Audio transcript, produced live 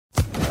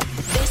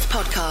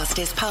podcast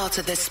is part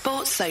of the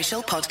Sports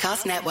Social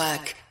Podcast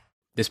Network.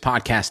 This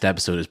podcast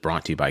episode is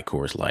brought to you by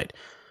Coors Light.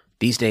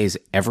 These days,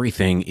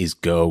 everything is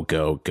go,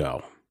 go,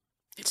 go.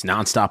 It's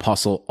nonstop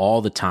hustle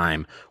all the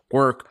time.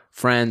 Work,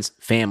 friends,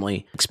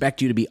 family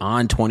expect you to be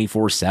on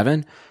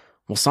 24/7.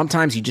 Well,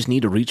 sometimes you just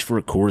need to reach for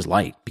a Coors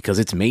Light because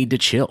it's made to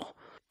chill.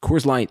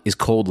 Coors Light is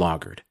cold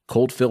lagered,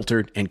 cold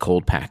filtered, and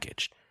cold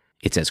packaged.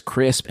 It's as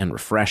crisp and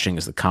refreshing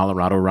as the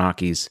Colorado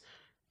Rockies.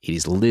 It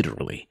is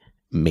literally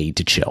made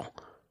to chill.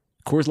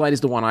 Coors Light is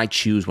the one I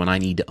choose when I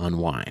need to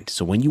unwind.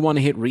 So when you want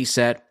to hit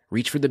reset,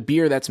 reach for the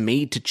beer that's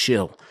made to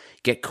chill.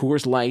 Get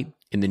Coors Light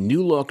in the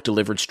new look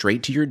delivered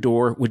straight to your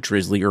door with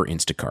Drizzly or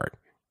Instacart.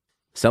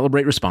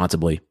 Celebrate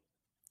responsibly.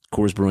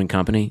 Coors Brewing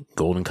Company,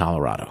 Golden,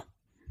 Colorado.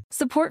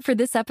 Support for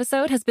this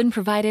episode has been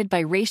provided by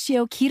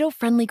Ratio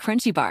Keto-Friendly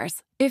Crunchy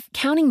Bars. If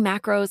counting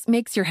macros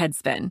makes your head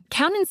spin,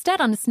 count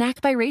instead on a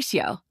Snack by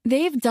Ratio.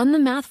 They've done the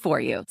math for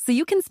you, so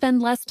you can spend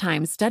less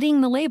time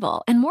studying the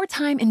label and more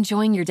time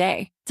enjoying your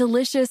day.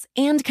 Delicious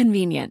and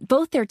convenient,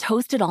 both their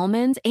toasted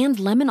almond and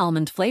lemon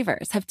almond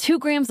flavors have 2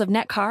 grams of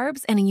net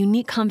carbs and a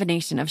unique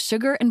combination of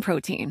sugar and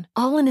protein,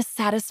 all in a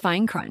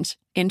satisfying crunch.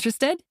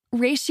 Interested?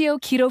 Ratio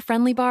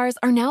Keto-Friendly Bars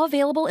are now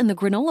available in the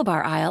granola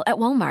bar aisle at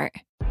Walmart.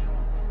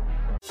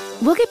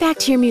 We'll get back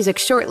to your music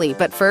shortly,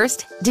 but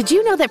first, did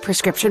you know that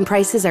prescription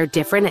prices are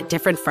different at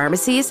different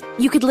pharmacies?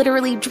 You could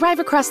literally drive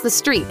across the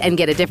street and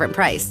get a different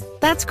price.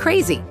 That's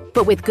crazy.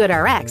 But with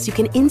GoodRx, you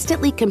can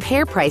instantly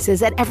compare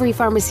prices at every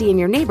pharmacy in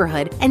your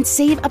neighborhood and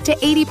save up to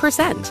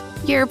 80%.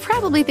 You're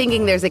probably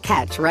thinking there's a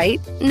catch, right?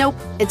 Nope.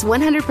 It's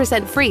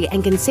 100% free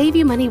and can save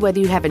you money whether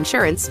you have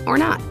insurance or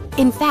not.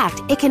 In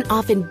fact, it can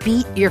often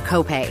beat your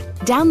copay.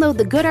 Download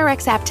the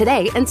GoodRx app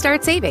today and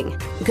start saving.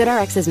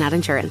 GoodRx is not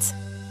insurance.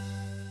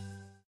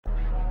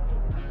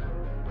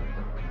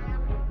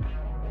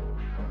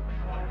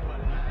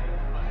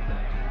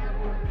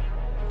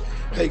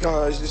 Hey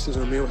guys, this is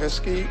Emil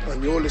Heskey,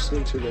 and you're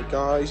listening to the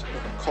guys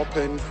at Kop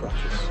End Fracas.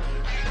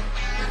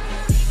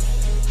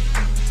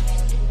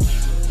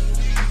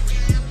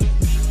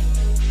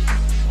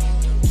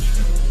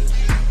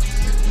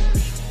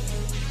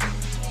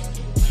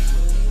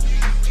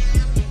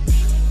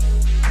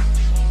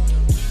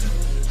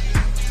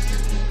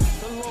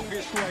 The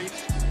longest wait,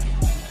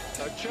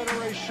 a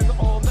generation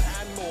on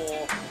and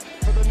more,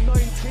 for the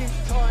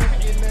 19th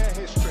time in their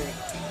history,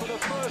 for the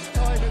first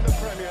time in the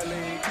Premier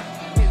League.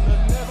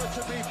 To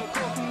be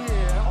forgotten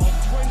year of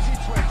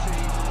 2020,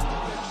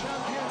 the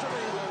champions of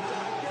England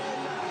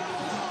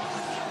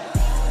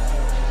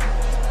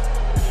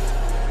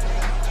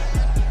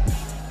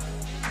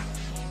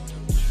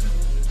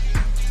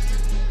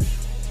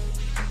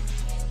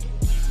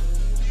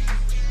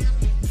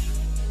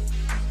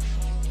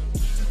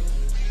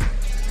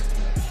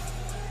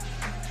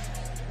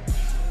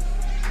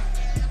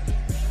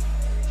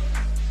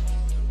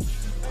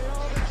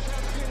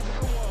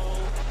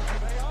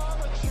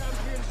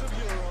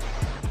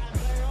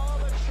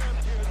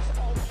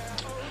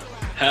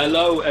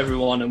Hello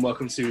everyone and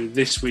welcome to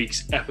this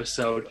week's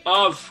episode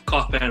of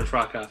Kop End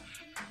Fracas,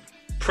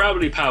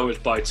 proudly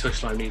powered by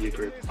Touchline Media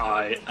Group.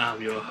 I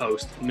am your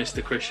host,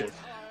 Mr. Christian,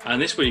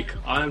 and this week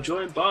I am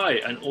joined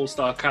by an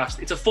all-star cast.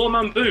 It's a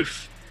 4-man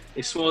booth.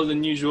 It's smaller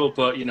than usual,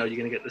 but you know you're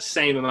going to get the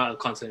same amount of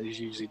content as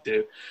you usually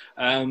do.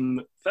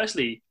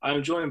 Firstly, I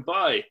am joined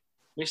by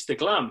Mr.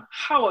 Glam.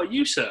 How are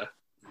you, sir?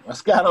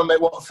 What's going on,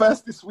 mate? What,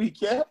 first this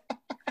week, yeah?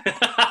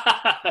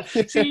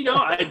 See,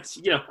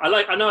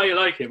 I know you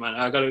like it, man.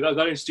 I got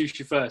to introduce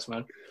you first,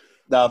 man.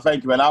 No,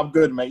 thank you, man. I'm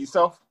good, mate.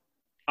 Yourself?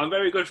 I'm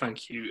very good,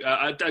 thank you.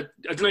 I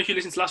don't know if you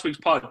listened to last week's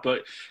pod,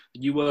 but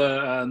you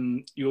were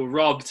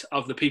robbed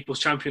of the People's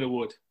Champion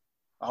Award.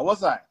 Oh,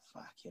 was I?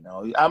 Fuck, you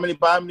know. How many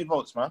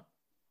votes, man?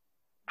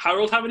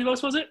 Harold, how many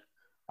votes was it?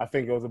 I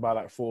think it was about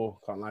like 4.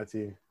 Can't lie to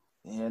you.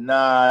 Yeah,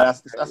 nah,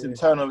 that's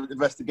internal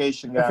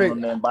investigation going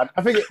on there, bud.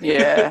 I think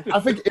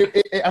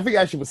it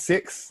actually was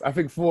 6. I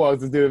think 4. I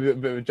was just doing a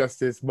bit of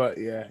justice, but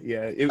yeah.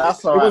 It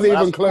wasn't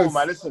even close, cool,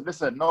 man.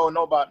 Listen.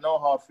 No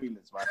hard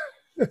feelings, man.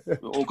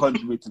 We all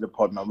contribute to the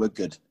pod, man. We're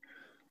good.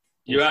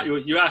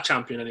 You're our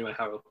champion anyway,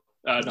 Harold.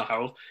 Not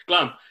Harold.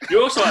 Glam.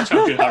 You're also our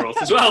champion, Harold,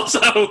 as well. So.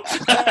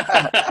 Was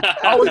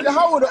it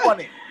Harold that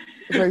won it?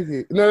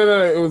 Crazy.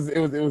 No. It was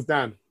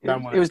Dan.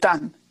 It was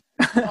Dan.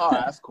 Oh,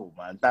 that's cool,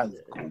 man. Dan's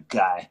a cool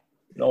guy.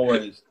 No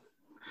worries.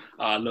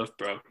 Love,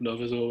 bro.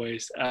 Love as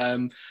always.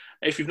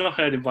 If you've not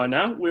heard him by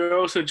now, we're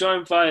also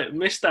joined by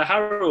Mr.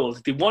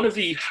 Harold, one of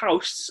the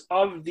hosts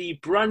of the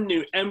brand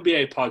new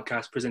NBA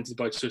podcast presented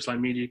by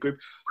Touchline Media Group,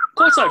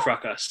 Kop End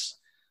Fracas.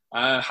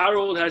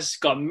 Harold has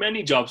got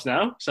many jobs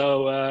now,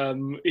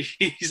 so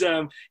he's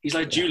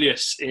like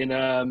Julius in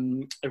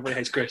Everybody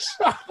Hates Chris.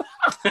 I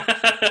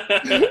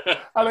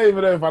don't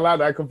even know if I like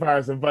that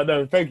comparison, but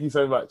no, thank you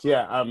so much.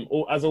 Yeah,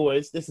 as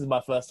always, this is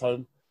my first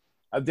home.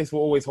 This will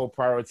always hold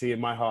priority in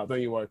my heart.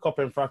 Don't you worry. Kop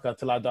End Fracas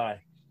till I die.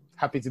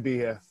 Happy to be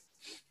here.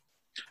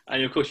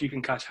 And of course, you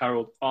can catch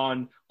Harold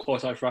on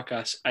Kop End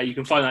Fracas. You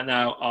can find that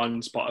now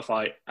on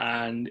Spotify.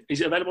 And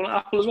is it available on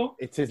Apple as well?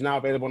 It is now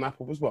available on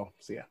Apple as well.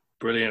 So yeah.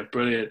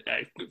 Brilliant.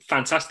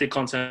 Fantastic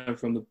content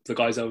from the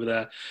guys over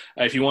there.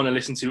 If you want to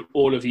listen to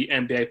all of the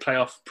NBA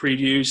playoff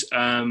previews,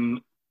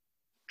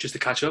 just to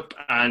catch up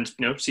and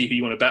see who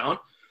you want to bet on,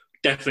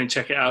 definitely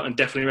check it out and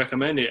definitely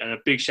recommend it. And a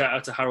big shout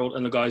out to Harold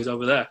and the guys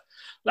over there.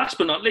 Last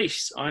but not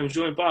least, I'm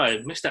joined by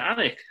Mr.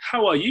 Anik.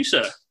 How are you,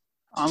 sir?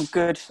 I'm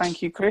good,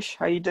 thank you, Chris.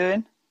 How you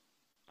doing?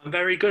 I'm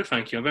very good,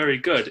 thank you. I'm very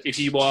good. If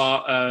you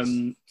are,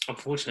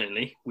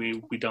 unfortunately,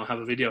 we don't have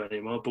a video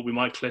anymore, but we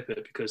might clip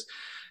it because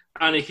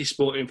Anik is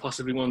sporting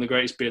possibly one of the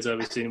greatest beards I've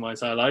ever seen in my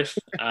entire life.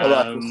 Well,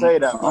 I can say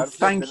that, man.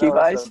 Thank you,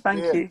 guys.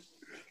 Thank you.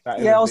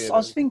 Yeah, I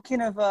was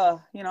thinking of,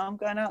 I'm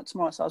going out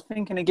tomorrow, so I was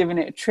thinking of giving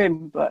it a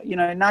trim. But,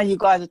 now you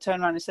guys have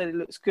turned around and said it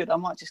looks good. I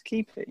might just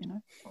keep it,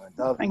 It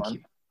does, Thank man.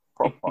 you.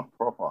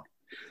 Proper.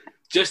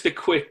 Just a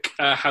quick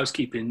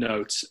housekeeping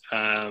note.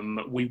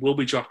 We will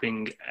be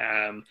dropping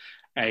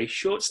a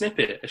short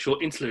snippet, a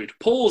short interlude,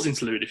 Paul's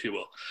interlude, if you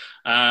will,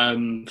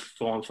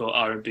 for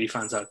R&B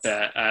fans out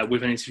there,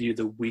 with an interview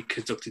that we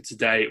conducted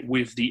today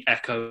with the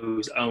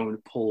Echo's own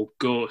Paul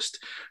Ghost,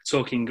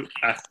 talking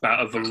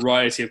about a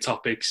variety of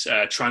topics,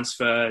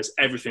 transfers,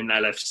 everything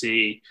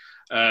LFC,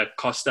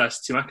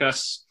 Kostas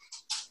Tsimakas,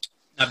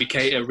 Naby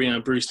Keita,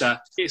 Rhian Brewster,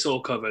 it's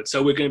all covered.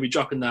 So we're going to be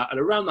dropping that at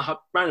around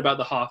about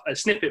the half, a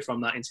snippet from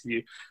that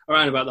interview,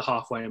 around about the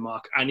halfway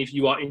mark. And if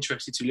you are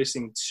interested to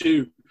listening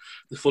to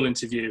the full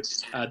interview,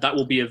 that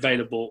will be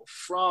available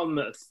from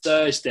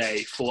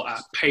Thursday for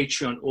our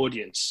Patreon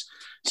audience.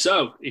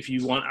 So if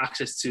you want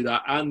access to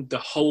that and the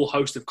whole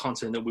host of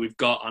content that we've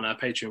got on our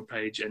Patreon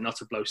page, and not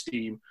to blow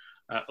steam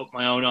up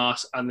my own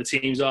arse and the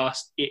team's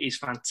arse, it is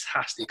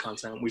fantastic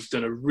content. We've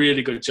done a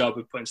really good job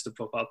of putting stuff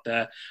up out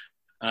there.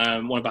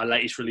 One of our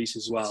latest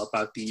releases as well,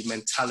 about the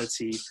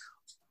mentality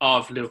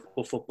of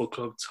Liverpool Football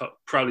Club,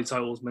 proudly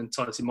titled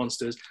Mentality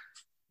Monsters,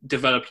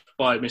 developed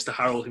by Mr.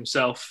 Harold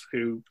himself,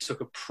 who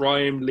took a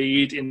prime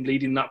lead in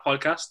leading that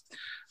podcast.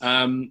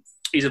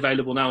 Is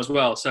available now as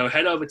well. So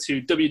head over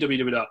to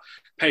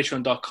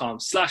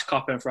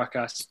www.patreon.com/Kop End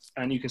Fracas,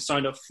 and you can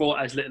sign up for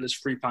as little as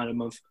 £3 a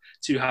month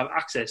to have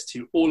access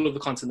to all of the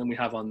content that we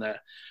have on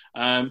there.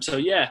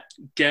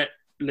 Get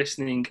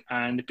listening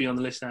and be on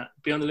the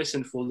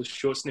listen for the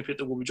short snippet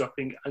that we'll be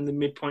dropping in the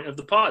midpoint of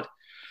the pod.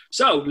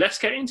 So let's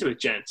get into it,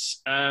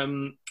 gents.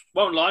 Won't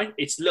lie,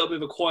 it's a little bit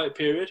of a quiet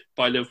period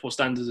by Liverpool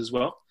standards as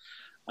well.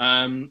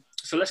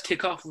 So let's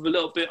kick off with a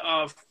little bit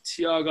of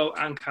Thiago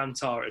and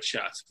Cantara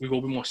chat. We've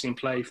all been watching him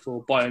play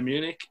for Bayern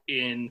Munich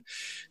in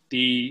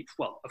the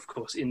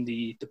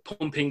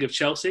pumping of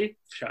Chelsea.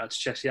 Shout out to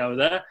Chelsea over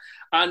there.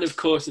 And of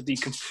course, the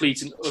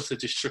complete and utter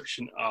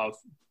destruction of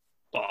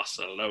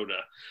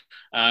Barcelona,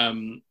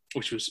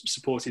 which was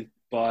supported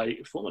by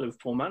former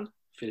Liverpool man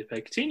Philippe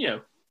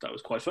Coutinho. That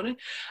was quite funny.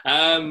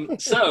 And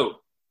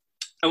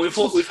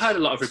we've had a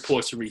lot of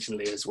reports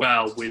recently as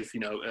well. With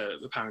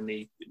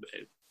apparently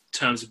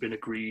terms have been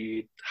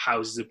agreed,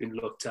 houses have been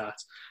looked at,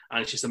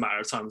 and it's just a matter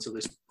of time until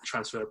this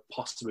transfer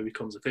possibly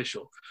becomes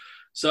official.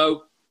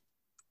 So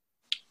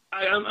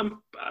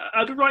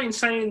I'd be right in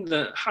saying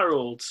that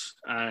Harold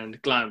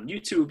and Glam, you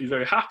two would be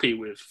very happy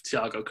with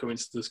Thiago coming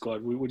to the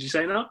squad. Would you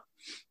say that?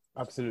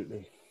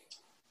 Absolutely.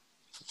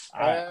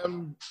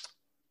 I'm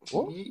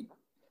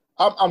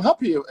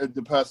happy with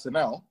the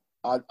personnel.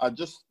 I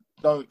just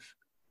don't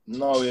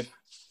know if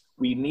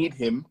we need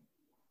him.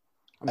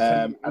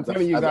 I'm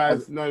telling you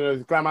guys, no,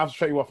 Glam, I have to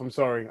shut you off. I'm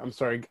sorry.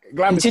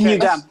 Glam, continue,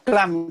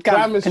 Glam,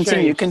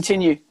 continue.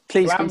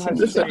 Please Glam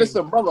continue.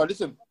 Listen, brother,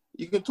 listen.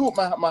 You can talk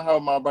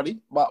my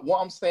buddy, but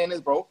what I'm saying is,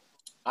 bro,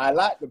 I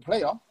like the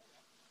player.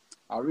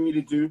 I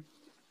really do.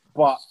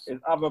 But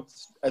I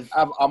was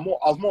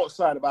more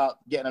excited about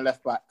getting a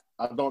left back.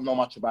 I don't know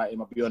much about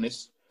him, I'll be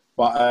honest.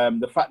 But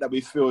the fact that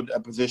we filled a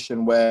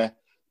position where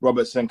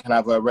Robertson can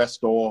have a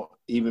rest or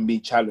even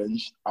be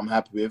challenged, I'm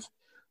happy with.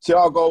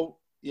 Thiago,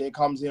 he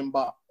comes in,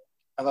 but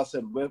as I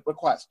said, we're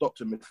quite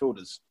stocked in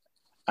midfielders.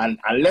 And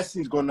unless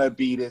he's going to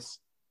be this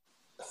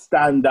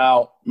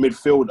standout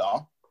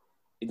midfielder,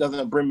 it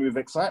doesn't bring me with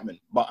excitement.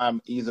 But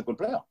he's a good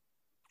player.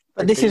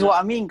 But this is what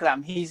I mean,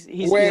 Glam. He's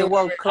a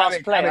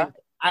world-class player.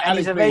 And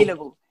he's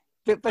available.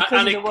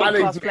 Because he's a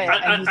world-class player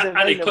and he's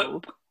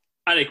available.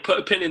 Anik, put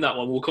a pin in that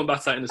one. We'll come back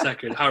to that in a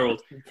second.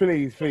 Harold.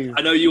 Please.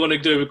 I know you want to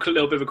do a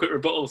little bit of a quick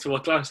rebuttal to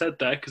what Glam said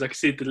there, because I can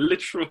see the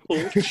literal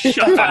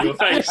shut on your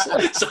face.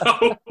 So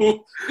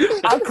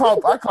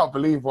I can't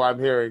believe what I'm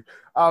hearing.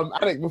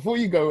 Anik, before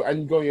you go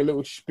and go your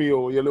little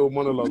spiel, your little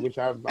monologue, which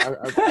I'm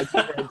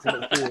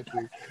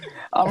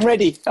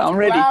ready.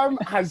 Glam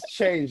has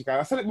changed, guys.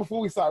 I said it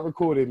before we started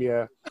recording,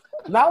 yeah.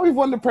 Now we've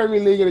won the Premier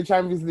League and the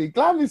Champions League.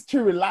 Glam is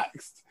too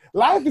relaxed.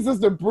 Life is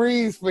just a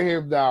breeze for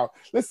him now.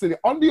 Listen,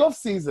 on the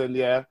off-season,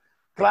 yeah,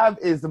 Glam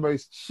is the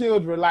most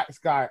chilled,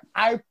 relaxed guy.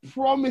 I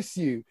promise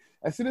you,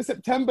 as soon as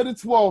September the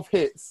 12th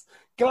hits,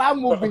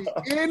 Glam will be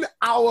in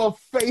our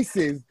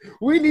faces.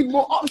 We need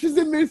more options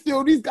in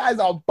midfield. These guys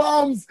are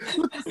bums.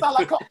 Look at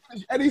Salah, can't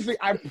finish anything.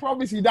 I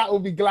promise you that will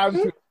be Glam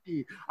to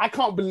me. I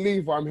can't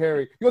believe what I'm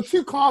hearing. You're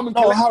too calm and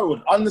collected. No,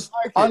 Harold, I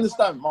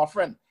understand, my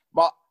friend.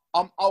 But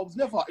I was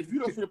never, if you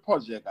look through the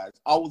project, guys,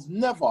 I was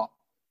never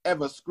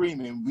ever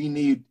screaming, we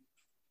need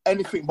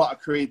anything but a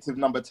creative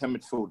number 10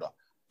 midfielder.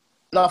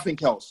 Nothing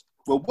else.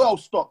 We're well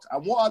stocked.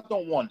 And what I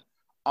don't want,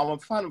 I'm a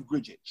fan of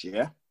Grigic,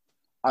 yeah?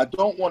 I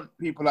don't want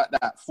people like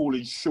that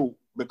falling short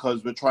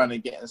because we're trying to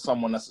get in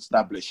someone that's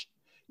established.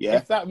 Yeah.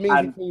 If that means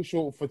he falls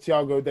short for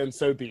Thiago, then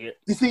so be it.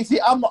 You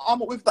see, I'm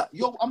not with that.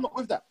 I'm not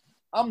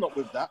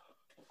with that.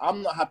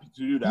 I'm not happy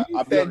to do that.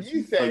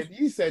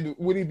 You said,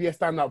 would he be a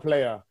standout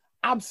player?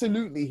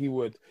 Absolutely, he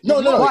would.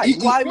 No.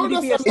 Why would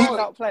he be a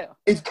standout player?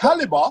 His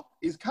caliber,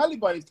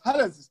 and his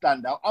talents to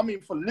stand out. I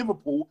mean, for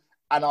Liverpool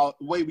and the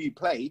way we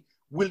play,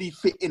 will he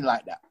fit in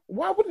like that?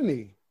 Why wouldn't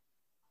he?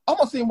 I'm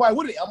not saying why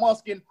wouldn't he. I'm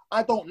asking,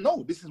 I don't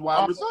know. This is why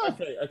I'm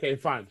reserved. Okay,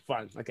 fine.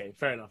 Okay,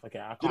 fair enough.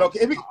 Okay,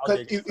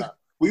 if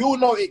we all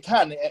know it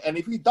can, and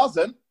if he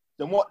doesn't,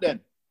 then what then?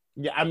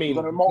 Yeah, I mean,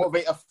 you're going to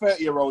motivate a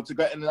 30-year-old to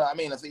get in. I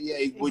mean, I say, yeah,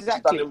 he's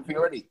done everything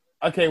already.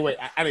 Okay, wait,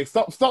 Alex,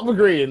 stop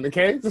agreeing,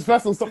 okay? Just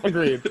first of all, stop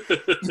agreeing.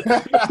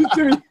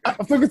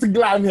 I'm talking to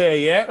Glam here,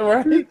 yeah? All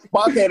right?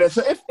 But okay, then,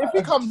 so if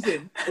he comes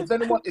in, is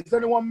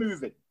anyone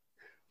moving?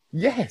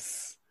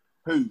 Yes.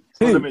 Who?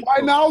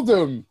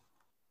 Wijnaldum.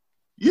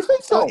 You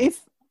think so?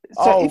 If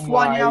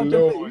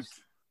Wijnaldum moves,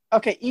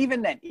 okay,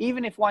 even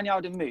if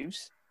Wijnaldum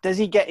moves, does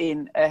he get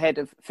in ahead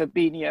of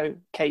Fabinho,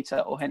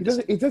 Keita, or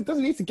Henderson? He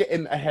doesn't need to get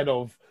in ahead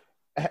of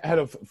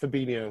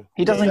Fabinho.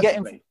 He doesn't get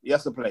in. He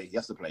has to play.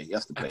 I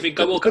think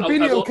I will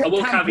caveat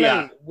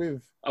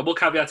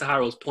to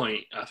Harold's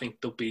point. I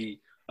think there'll be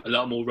a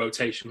lot more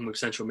rotation with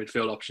central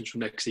midfield options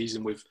from next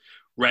season, with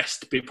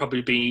rest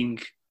probably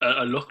being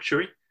a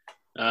luxury.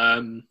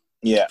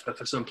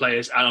 For some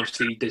players, and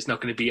obviously there's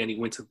not going to be any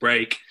winter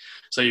break,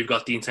 so you've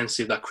got the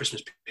intensity of that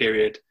Christmas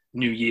period,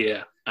 New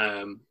Year,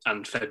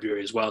 and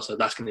February as well. So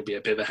that's going to be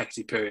a bit of a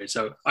hectic period.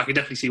 So I can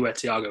definitely see where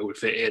Thiago would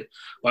fit in.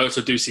 But I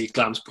also do see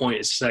Glam's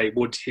point is to say,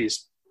 would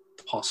his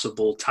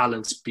possible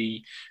talents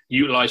be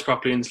utilised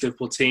properly in this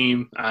Liverpool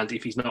team? And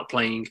if he's not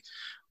playing,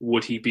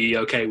 would he be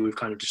okay with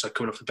kind of just like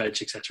coming off the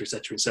bench, etc.,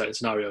 in certain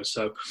scenarios?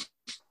 So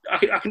I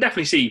can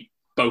definitely see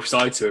both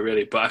sides to it,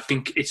 really. But I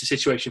think it's a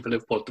situation for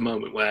Liverpool at the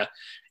moment where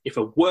if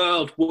a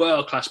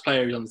world-class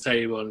player is on the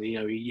table and,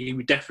 he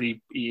would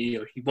definitely, he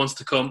wants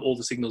to come, all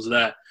the signals are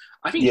there,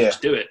 I think you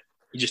just do it.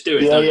 You just do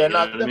it.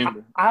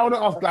 I want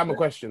to ask Glam a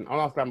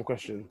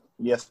question.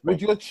 Yes.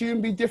 Would your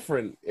tune be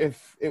different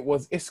if it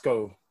was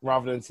Isco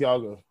rather than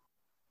Thiago?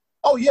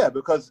 Oh, yeah,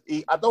 because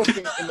I don't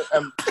think...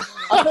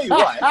 I'll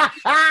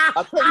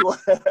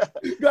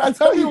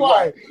tell you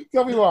why.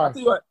 Tell me why. Tell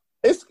you what.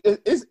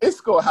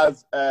 Isco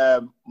has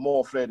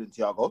more flair than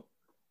Thiago.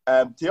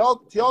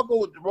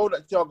 Thiago, the role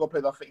that Thiago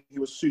plays, I think he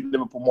would suit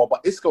Liverpool more.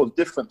 But Isco is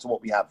different to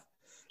what we have.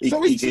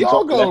 So is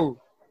Thiago.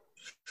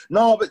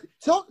 No, but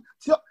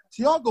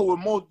Thiago will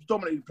more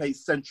dominantly play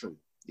central.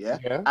 Yeah,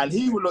 and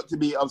he would look to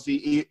be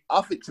obviously.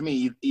 I think to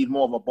me, he's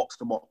more of a box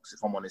to box.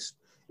 If I'm honest,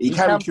 he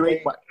can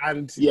create, but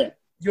he's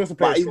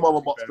more of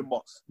a box to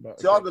box.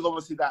 Thiago's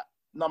obviously that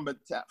number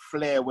that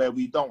flair where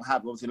we don't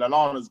have. Obviously,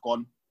 Lallana's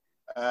gone.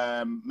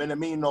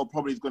 Minamino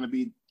probably is going to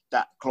be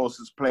that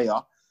closest player.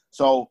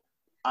 So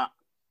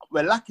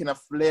we're lacking a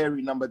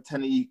flary number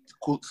 10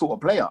 sort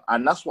of player,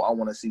 and that's what I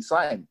want to see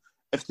sign.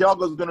 If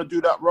Thiago's going to do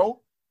that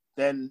role,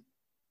 then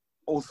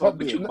also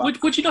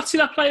would you not see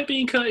that player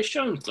being Curtis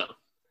Jones though?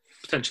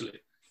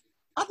 Potentially.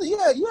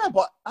 Yeah,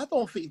 but I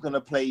don't think he's going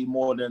to play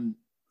more than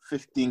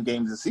 15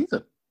 games a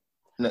season.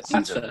 That's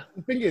fair.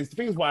 The thing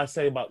is what I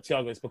say about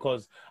Thiago is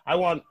because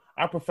I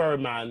prefer a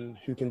man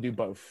who can do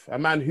both. A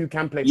man who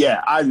can play.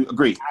 Yeah, I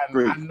agree.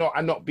 And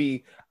not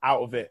be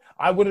out of it.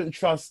 I wouldn't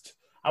trust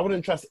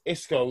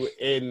Isco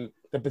in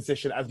the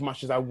position as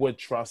much as I would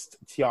trust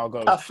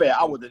Thiago. That's fair.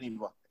 I wouldn't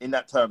either in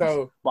that terms.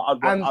 So,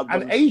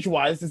 and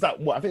age-wise, is that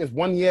what? I think it's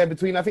 1 year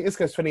between. I think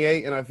Isco's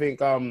 28 and I think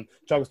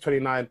Thiago's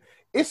 29.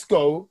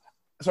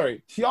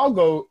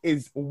 Thiago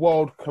is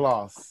world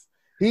class.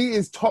 He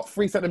is top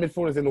 3 centre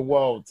midfielders in the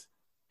world.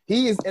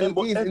 He is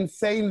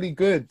insanely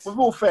good. With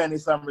all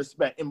fairness and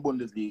respect in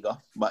Bundesliga,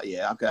 but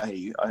yeah, I hear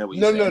you. I hear what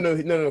you're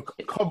saying. No.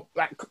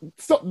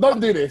 Stop! Don't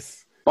do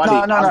this.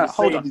 Buddy, no.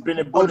 Hold on. He's been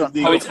in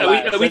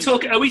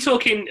Bundesliga. Are we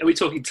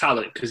talking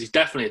talent? Because he's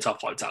definitely a top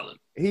 5 talent.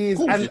 He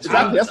is.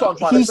 Exactly. That's what I'm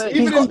trying to say.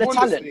 He's got the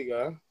talent.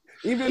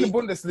 Even in the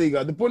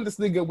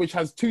Bundesliga, which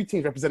has 2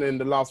 teams represented in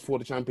the last 4 of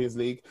the Champions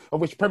League, of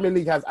which Premier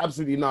League has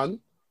absolutely none.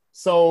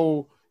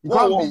 So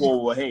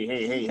whoa.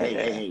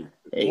 Hey.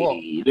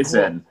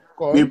 Listen.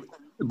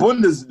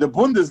 The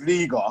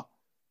Bundesliga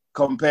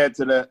compared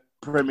to the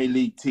Premier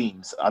League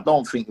teams, I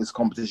don't think it's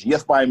competition.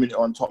 Yes, Bayern Munich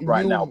on top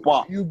right now,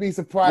 but you'd be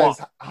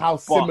surprised how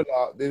similar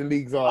the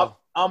leagues are.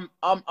 I'm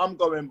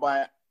going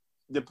by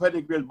the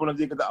pedigree of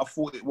Bundesliga that I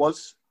thought it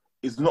was.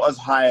 Is not as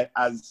high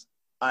as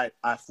I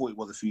thought it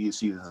was a few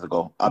seasons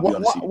ago. I'll be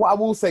honest. What I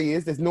will say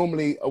is there's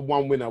normally a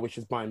one winner, which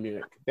is Bayern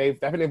Munich. I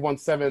think they've won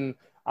 7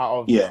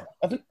 out of. Yeah.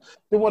 I think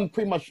they won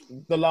pretty much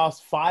the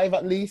last 5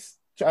 at least.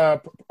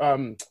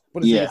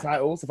 Bundesliga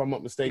titles, if I'm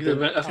not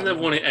mistaken. I think they've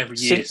won it every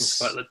year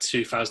since like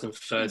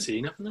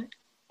 2013, haven't they?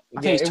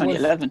 I think it's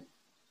 2011.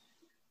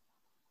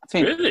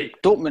 think really?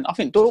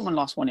 Dortmund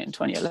last won it in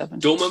 2011.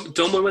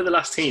 Dortmund were the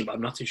last team, but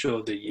I'm not too sure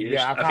of the years.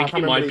 Yeah, I think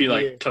it might be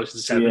like closer to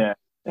 7. Yeah.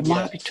 It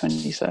might be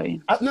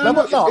 2013. No, it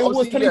was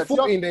obviously,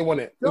 2014 they won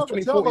it. It was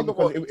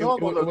 2014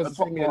 because it was a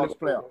top class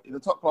player. He's a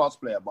top class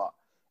player, but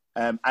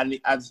and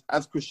as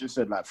Christian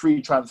said, like free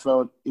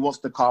transfer, he wants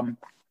to come,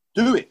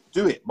 do it.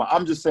 But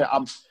I'm just saying,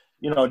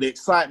 the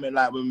excitement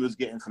like when we was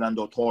getting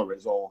Fernando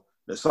Torres or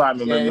the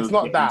excitement. Yeah, when it's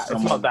not that.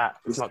 It's not that.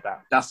 It's not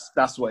that.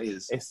 That's what it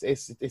is.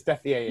 It's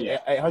definitely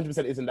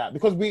 100% isn't that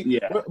because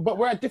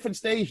we're at a different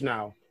stage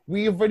now.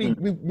 We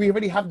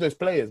already have those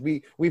players.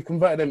 We've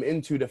converted them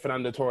into the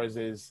Fernando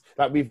Torreses.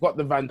 Like we've got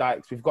the Van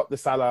Dijks, we've got the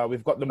Salah,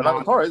 we've got the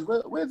Fernando Torres.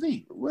 Where's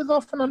he? Where's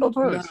our Fernando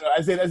Torres? No,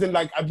 as in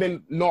like I've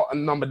been not a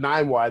number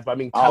 9 wise, but I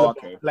mean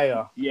caliber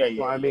player. Yeah. You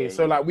know what I mean?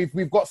 So like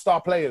we've got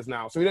star players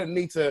now, so we don't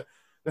need to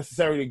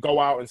necessarily go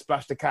out and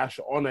splash the cash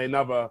on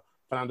another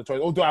Fernando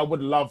Torres. Although I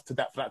would love for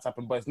that to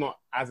happen, but it's not.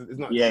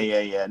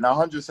 Yeah. No,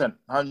 100%.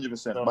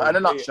 But in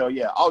a nutshell,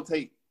 I'll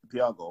take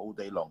Thiago all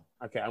day long.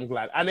 Okay, I'm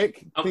glad.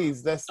 Anik,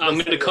 please. We're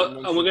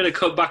going to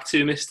cut back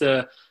to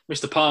Mr.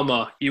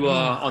 Palmer. You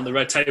are on the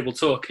Red Table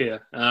Talk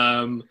here.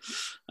 Right.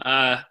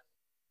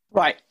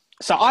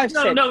 So I've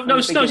said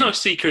no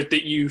secret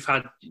that you've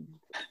had,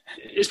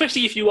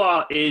 especially if you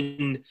are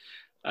in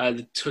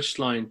the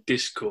Touchline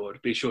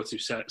Discord. Be sure to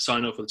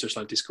sign up for the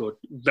Touchline Discord.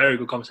 Very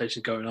good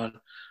conversation going on.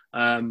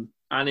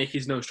 Anik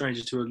is no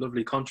stranger to a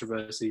lovely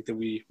controversy that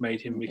we made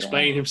him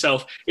explain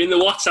himself in the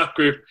WhatsApp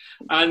group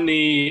and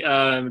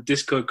the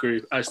Discord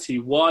group as to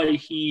why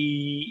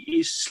he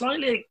is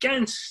slightly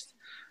against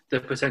the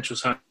potential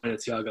signing of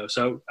Thiago.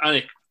 So,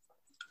 Anik,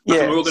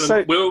 we're all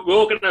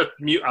gonna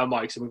mute our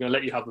mics and we're gonna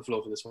let you have the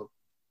floor for this one.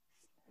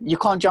 You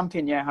can't jump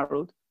in,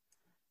 Harold.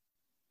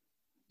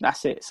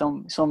 That's it. It's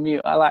on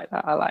mute. I like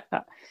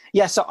that.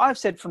 Yeah. So I've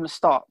said from the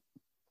start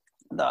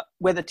that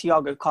whether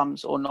Thiago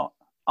comes or not.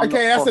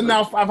 Okay, that's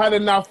enough. I've had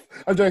enough.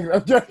 I'm joking.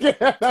 I'm joking.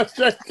 I'm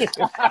sorry,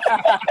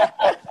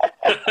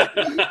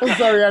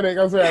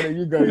 Anik.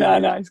 You go.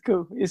 No,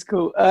 it's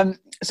cool.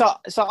 So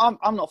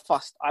I'm not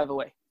fussed either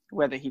way,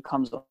 whether he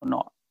comes or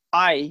not.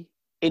 I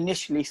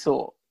initially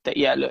thought that,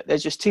 look,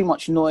 there's just too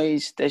much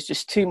noise. There's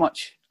just too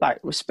much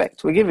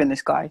respect we're giving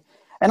this guy.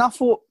 And I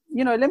thought,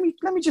 let me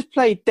just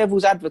play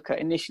devil's advocate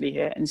initially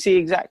here and see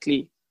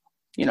exactly,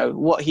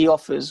 what he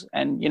offers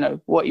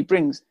and, what he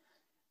brings.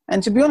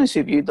 And to be honest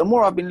with you, the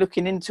more I've been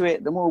looking into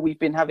it, the more we've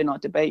been having our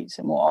debates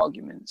and more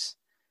arguments,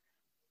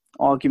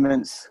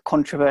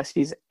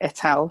 controversies,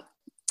 et al.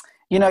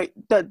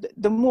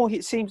 The more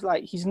it seems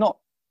like he's not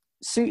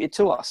suited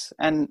to us.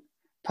 And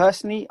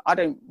personally, I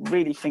don't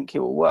really think he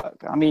will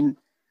work. I mean,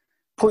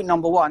 point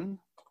number 1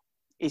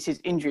 is his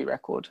injury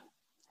record.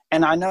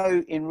 And I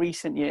know in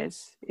recent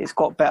years it's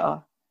got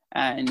better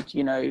and,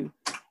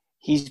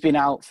 he's been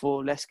out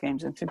for less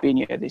games than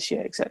Fabinho this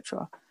year,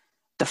 etc.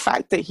 The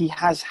fact that he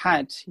has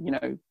had,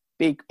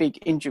 big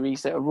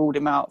injuries that have ruled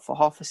him out for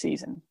half a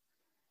season,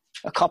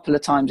 a couple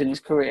of times in his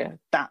career,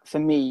 that for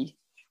me,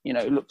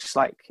 looks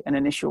like an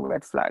initial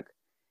red flag.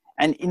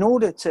 And in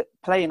order to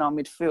play in our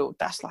midfield,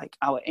 that's like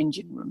our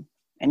engine room.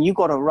 And you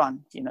got to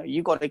run,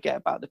 you got to get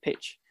about the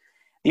pitch.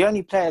 The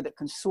only player that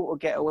can sort of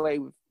get away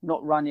with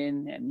not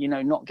running and,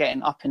 not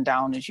getting up and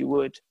down as you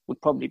would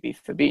probably be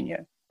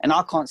Fabinho. And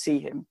I can't see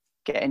him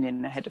getting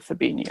in ahead of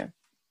Fabinho.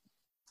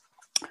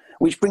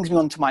 Which brings me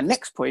on to my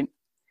next point,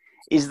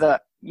 is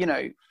that,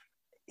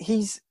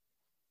 he's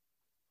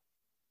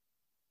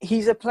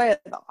a player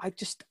that I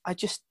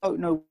just don't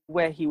know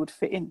where he would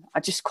fit in. I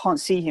just can't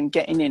see him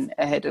getting in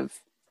ahead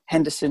of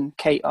Henderson,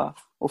 Keita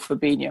or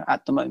Fabinho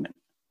at the moment.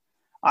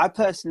 I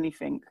personally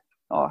think,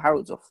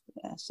 Harold's off.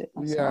 That's it.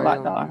 I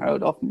like that.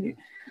 Harold off mute.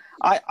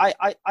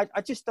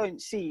 I just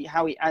don't see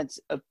how he adds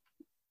that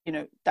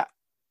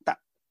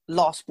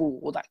last ball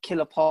or that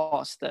killer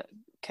pass that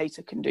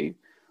Keita can do,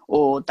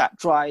 or that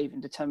drive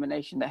and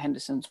determination that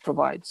Henderson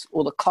provides,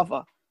 or the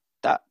cover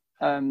that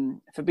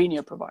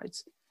Fabinho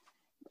provides.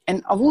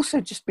 And I've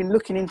also just been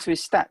looking into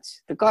his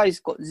stats. The guy's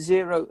got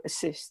 0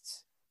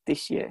 assists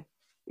this year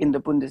in the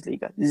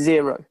Bundesliga.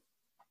 0.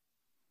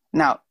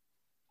 Now,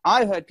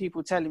 I heard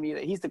people telling me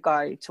that he's the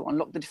guy to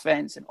unlock the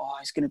defence and,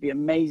 it's going to be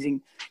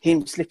amazing,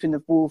 him slipping the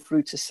ball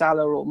through to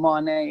Salah or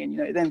Mane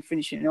and, then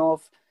finishing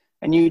off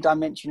a new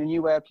dimension, a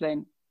new way of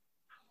playing.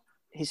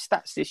 His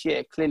stats this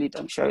year clearly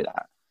don't show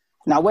that.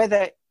 Now,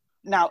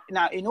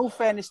 in all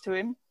fairness to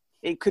him,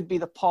 it could be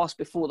the pass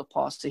before the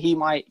pass. So he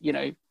might,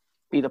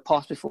 be the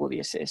pass before the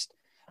assist.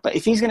 But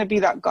if he's going to be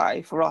that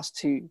guy for us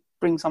to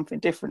bring something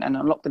different and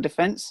unlock the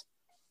defence,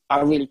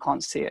 I really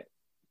can't see it.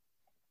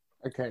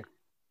 Okay,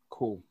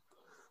 cool.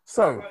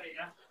 So,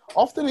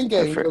 often in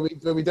games where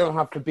we don't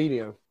have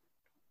Fabinho,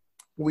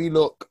 we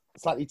look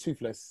slightly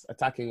toothless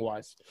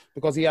attacking-wise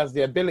because he has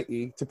the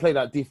ability to play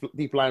that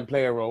deep line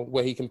player role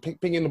where he can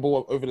ping in the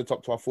ball over the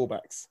top to our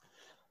fullbacks.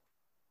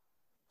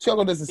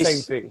 Thiago does the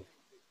same thing.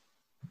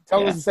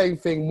 Thiago does the same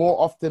thing more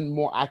often,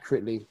 more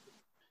accurately.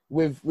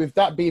 With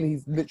that being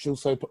his literal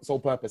sole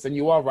purpose. And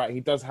you are right,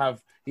 he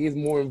is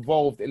more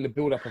involved in the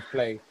build-up of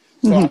play.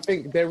 So I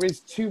think there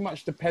is too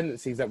much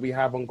dependencies that we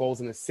have on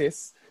goals and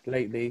assists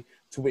lately,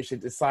 to which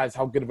it decides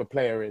how good of a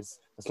player is.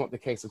 That's not the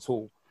case at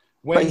all.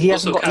 But he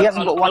hasn't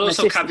got one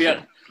assist.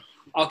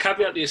 I'll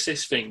caveat the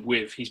assist thing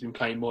with he's been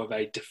playing more of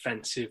a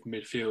defensive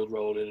midfield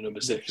role in a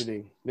number 6.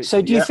 Literally,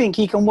 so do you think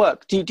he can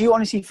work? Do you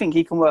honestly think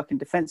he can work in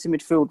defensive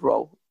midfield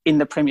role in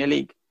the Premier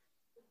League?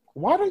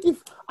 Why don't you?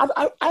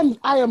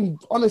 I am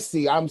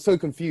honestly, I'm so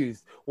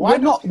confused. We're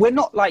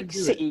not like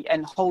City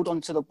and hold on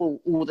to the ball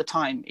all the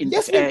time in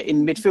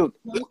midfield.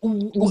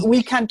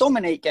 We can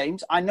dominate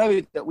games. I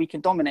know that we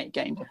can dominate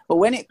games, but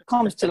when it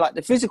comes to like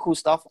the physical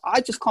stuff,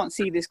 I just can't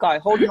see this guy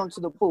holding on to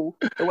the ball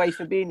the way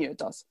Fabinho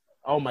does.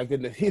 Oh my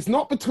goodness, it's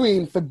not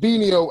between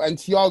Fabinho and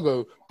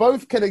Thiago.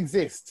 Both can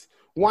exist.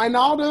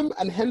 Wijnaldum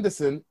and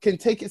Henderson can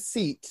take a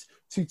seat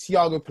to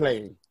Thiago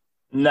playing.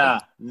 Nah.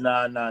 You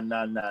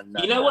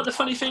know what the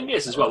funny thing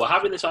is as well? We're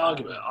having this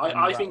argument.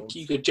 I think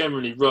you could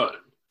generally run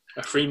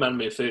a 3-man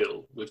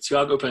midfield with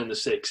Thiago playing the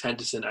 6,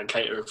 Henderson and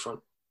Keita in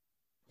front.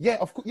 Yeah,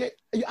 of course. Yeah,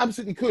 you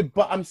absolutely could.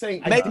 But I'm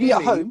saying maybe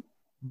at home.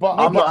 But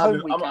I'm not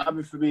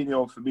having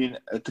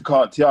Fabinho to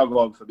cart Thiago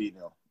on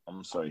Fabinho.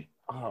 I'm sorry.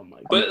 Oh my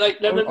God. But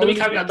let me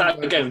caveat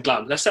that again,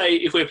 Glam. Let's say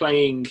if we're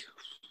playing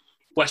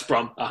West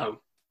Brom at home.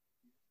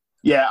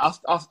 Yeah,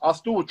 I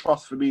still would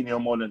trust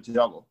Fabinho more than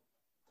Thiago.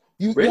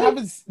 You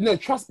haven't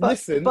trust.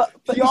 Listen, but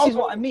this is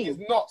what I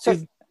mean.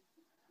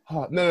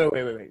 No,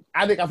 wait.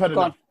 I think I've heard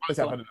enough.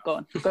 Honestly, I've heard enough. Go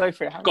on, go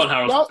for it. Go on,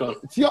 Harold.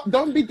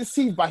 Don't be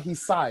deceived by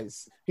his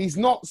size. He's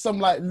not some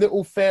like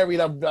little fairy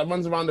that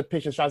runs around the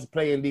pitch and tries to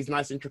play in these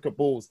nice intricate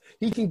balls.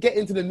 He can get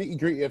into the nitty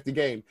gritty of the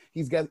game.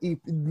 He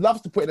loves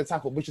to put in a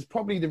tackle, which is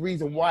probably the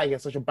reason why he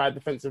has such a bad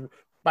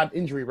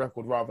injury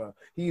record. Rather,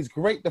 he is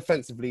great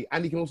defensively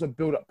and he can also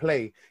build up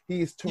play.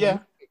 He is terrific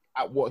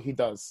at what he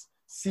does.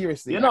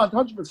 Seriously,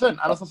 100%. And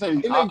as I say,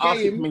 in a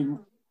game,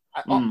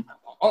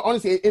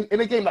 honestly, in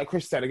a game like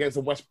Chris said against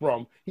the West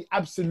Brom, he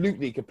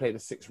absolutely could play the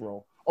 6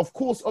 role. Of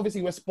course,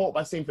 obviously, we're spoilt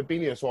by seeing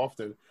Fabinho so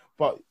often.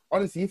 But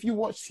honestly, if you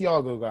watch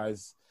Thiago,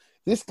 guys,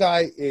 this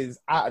guy is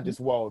out of this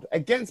world.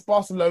 Against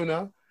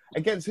Barcelona,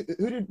 against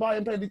who did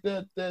Bayern play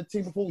the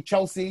team before?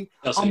 Chelsea.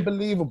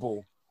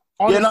 Unbelievable.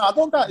 Honestly, I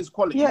don't doubt his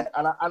quality. Yeah.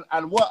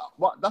 And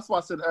what that's why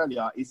I said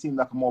earlier, he seemed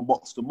like a more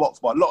box to box.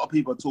 But a lot of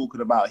people are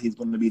talking about he's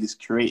going to be this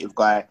creative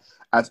guy,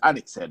 as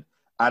Anik said.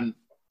 And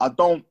I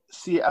don't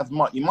see it as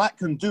much. You might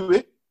can do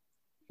it,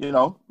 we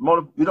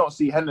don't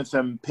see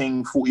Henderson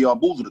ping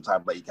 40-yard balls all the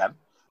time, but he can.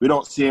 We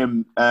don't see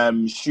him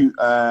shoot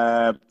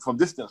from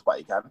distance, but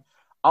he can.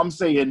 I'm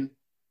saying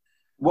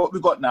what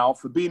we've got now,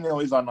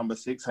 Fabinho is our number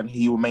 6, and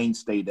he will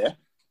mainstay there.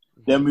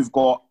 Then we've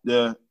got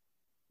the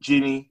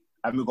Gini,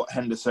 and we've got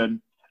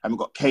Henderson, and we've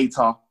got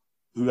Keita,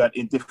 who had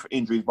different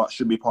injuries but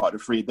should be part of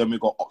the 3. Then we've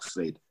got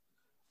Oxlade.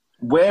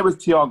 Where is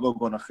Thiago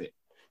going to fit?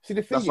 See,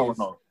 the thing That's all I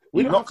know.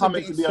 He's not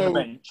coming to be on the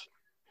bench.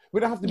 We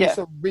don't have to be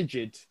so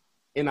rigid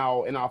in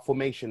our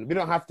formation. We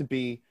don't have to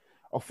be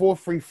a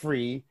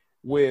 4-3-3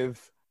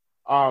 with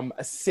a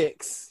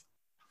 6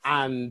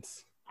 and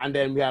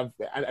then we have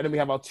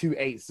our 2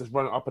 8s just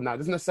running up and down. It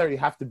doesn't necessarily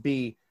have to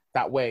be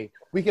that way.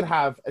 We could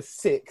have a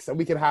 6 and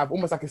we could have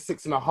almost like a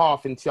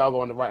 6.5 in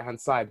Thiago on the right hand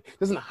side. It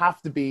doesn't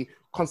have to be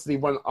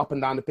constantly running up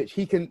and down the pitch.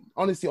 He can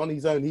honestly on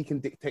his own he can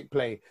dictate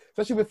play,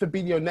 especially with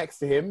Fabinho next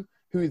to him,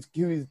 who is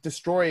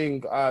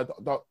destroying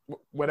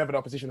whenever the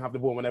opposition have the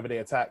ball whenever they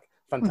attack.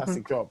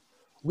 Fantastic job.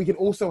 We can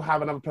also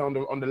have another player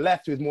on the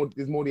left who is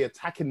more the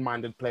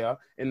attacking-minded player,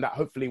 in that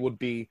hopefully would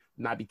be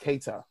Naby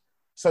Keita.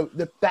 So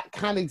that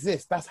can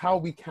exist. That's how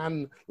we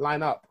can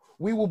line up.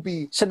 We will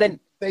be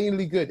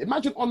insanely good.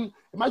 Imagine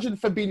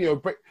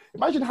Fabinho.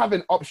 Imagine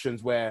having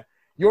options where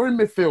you're in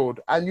midfield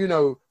and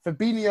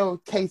Fabinho,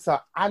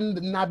 Keita, and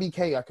Naby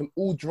Keita can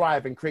all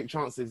drive and create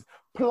chances.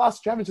 Plus,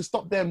 having to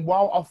stop them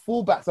while our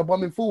fullbacks are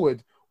bombing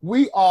forward.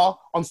 We are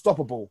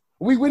unstoppable.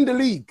 We win the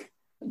league.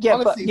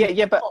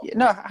 Honestly, but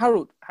no,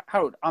 Harold,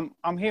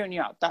 I'm hearing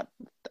you out.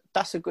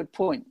 That's a good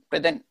point.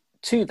 But then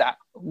to that,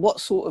 what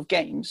sort of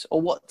games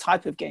or what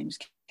type of games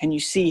can you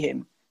see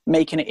him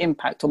making an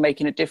impact or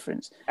making a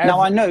difference?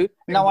 Now I know.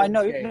 Now I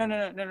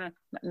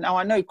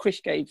know Chris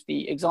gave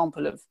the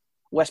example of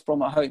West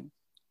Brom at home.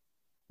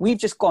 We've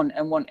just gone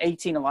and won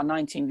 18 of our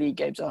 19 league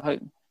games at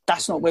home.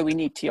 That's not where we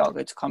need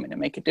Thiago to come in and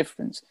make a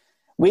difference.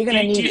 We're going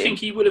to need. Do you think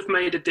he would have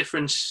made a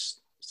difference,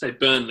 say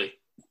Burnley,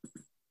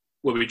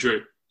 where we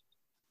drew?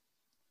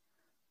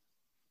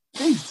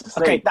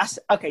 That's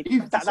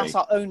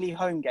our only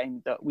home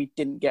game that we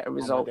didn't get a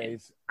result in.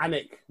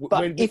 Anik,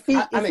 but if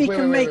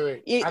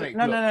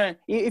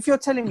you're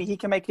telling me he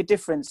can make a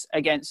difference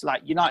against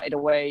like United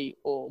away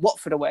or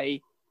Watford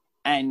away,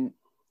 and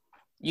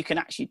you can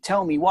actually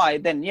tell me why,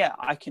 then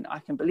I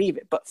can believe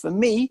it. But for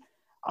me,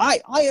 I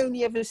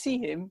only ever see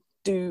him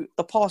do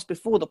the pass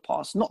before the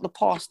pass, not the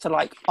pass to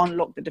like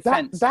unlock the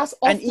defense.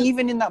 And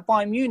even in that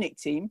Bayern Munich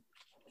team,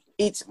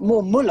 it's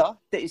more Muller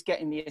that is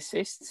getting the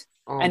assists.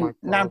 And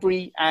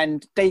Gnabry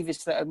and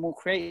Davis that are more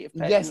creative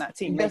players in that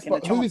team making the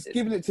chances. Who's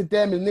giving it to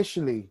them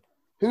initially?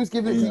 Who's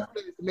giving it to them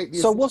to make the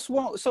assists?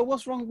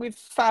 What's wrong with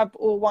Fab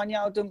or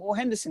Wijnaldum or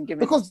Henderson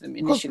giving it to them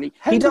initially?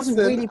 He doesn't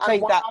really play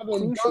that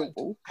crucial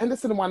ball.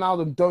 Henderson and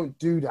Wijnaldum don't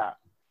do that.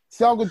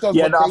 Thiago does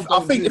Yeah, what no, they I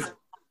don't think do.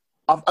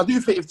 I do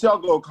think if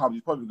Thiago comes,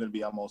 he's probably going to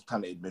be our most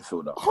talented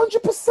midfielder.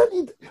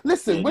 100%.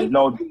 Listen, Yeah, when there's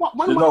no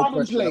Wijnaldum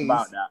question plays,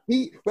 about that.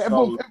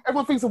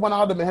 everyone thinks of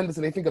Wijnaldum and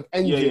Henderson. They think of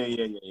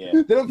NG. Yeah.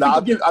 They don't No,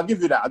 think I'll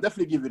give you that. I'll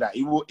definitely give you that.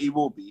 He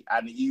will be,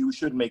 and he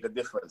should make a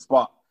difference.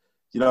 But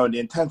the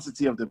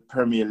intensity of the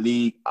Premier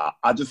League,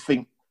 I just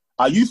think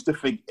I used to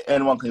think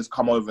anyone can just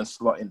come over and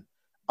slot in.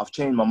 I've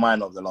changed my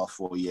mind over the last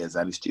 4 years,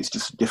 and it's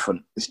just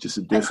different. It's just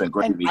a different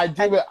gravy.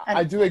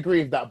 I do agree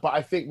with that, but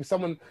I think with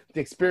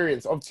the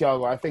experience of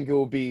Thiago, I think it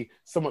will be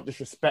somewhat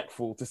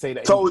disrespectful to say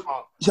that. So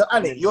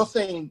Annie, you're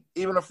saying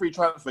even a free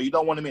transfer, you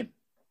don't want him in?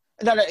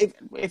 No.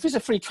 If it's a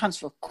free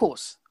transfer, of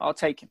course I'll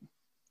take him.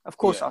 Of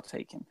course I'll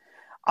take him.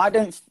 I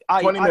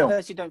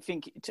personally don't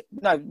think.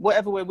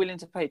 Whatever we're willing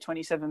to pay,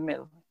 27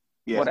 mil,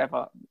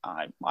 whatever.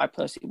 I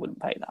personally wouldn't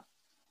pay that.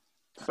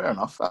 Fair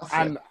enough.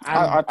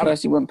 I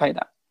personally wouldn't pay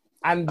that.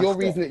 And your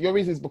reason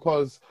is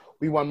because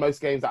we won most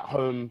games at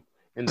home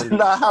in the league.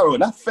 Nah, Harold,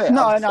 that's fair.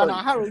 No,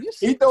 Harold,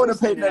 he don't want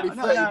to pay nearly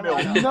 30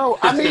 mil. No,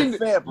 I mean,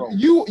 fair, bro.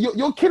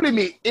 You're killing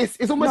me.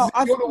 It's almost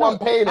you're the one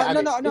paying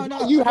it.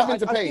 No. You having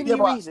to pay. I've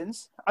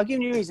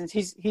given you reasons.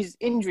 His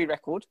injury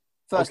record.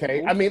 First okay,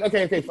 of all. I mean,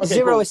 okay.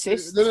 Zero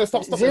assists. No,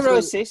 stop. Zero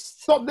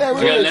assists. Stop there.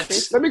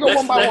 Let me go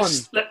one by one.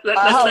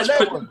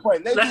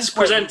 Let's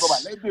present.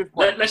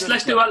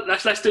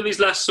 Let's do these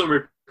last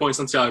summary points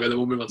on Thiago, then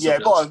we'll move on to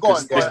go on.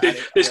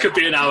 This could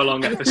be an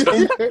hour-long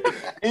episode.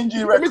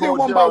 Injury record. Let me do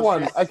one by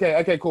one.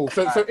 Okay, cool.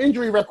 So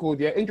injury record,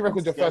 Injury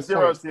record, your first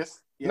zero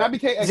assists. Naby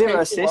Keita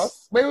zero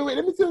assists. Wait.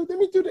 Let me do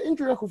the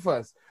injury record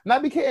first.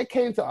 Naby Keita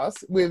came to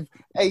us with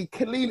a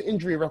clean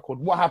injury record.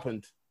 What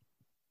happened?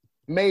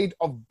 Made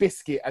of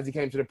biscuit as he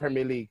came to the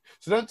Premier League.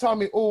 So don't tell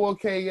me,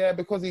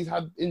 because he's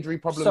had injury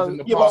problems in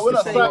the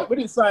past. But we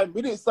didn't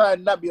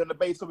sign Naby on the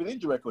basis of his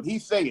injury record.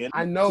 He's saying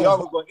I know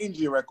Thiago got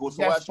injury record,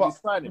 so why should we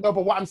sign him? No,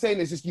 but what I'm saying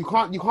is just you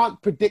can't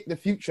predict the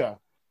future.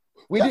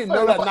 We didn't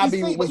know that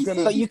Naby was going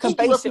to. But you can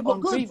base it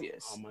on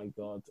previous. Oh my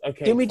god!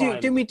 Okay,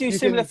 didn't we do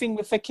similar thing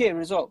with Fekir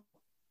as well?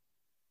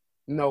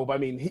 No, but I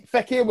mean,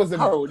 Fekir was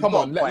come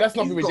on, let's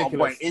not be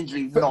ridiculous.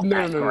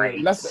 No.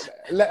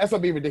 Let's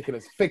not be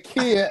ridiculous.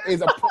 Fekir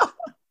is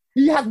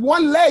he has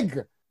one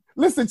leg.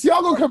 Listen,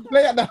 Thiago can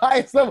play at the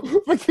highest level.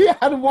 Fekir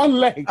had one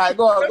leg. All right,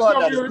 go on.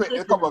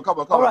 Come on.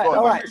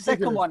 All right.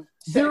 Second one.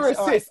 Zero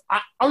assists.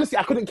 Right. Honestly,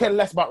 I couldn't care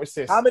less about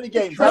assists. How many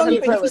games? How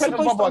many players?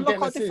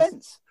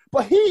 Defense.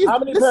 But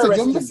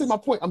you're missing my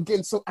point. I'm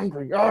getting so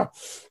angry.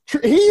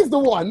 He's the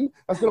one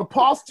that's going to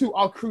pass to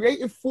our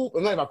creative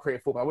football. Not our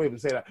creative football. I won't even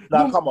say that.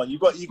 No, come on. You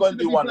got to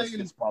do one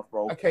assist,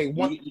 bro. Okay,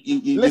 one.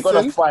 You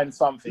got to find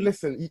something.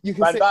 Listen, you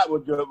can Van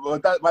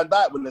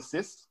Dijk will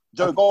assist.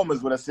 Joe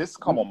Gomez will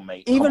assist. Come on,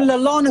 mate. Even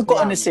Lallana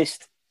got an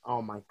assist.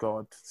 Oh my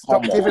god!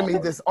 Stop giving me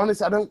this.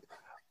 Honestly, I don't.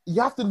 You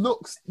have to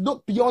look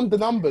beyond the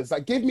numbers.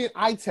 Like, give me an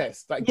eye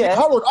test. Like,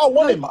 Harold, I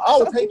want him. I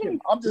will take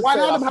him. I'm just. Why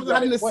not have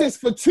had an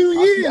assist for 2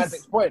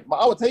 years? But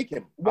I will take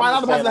him. Why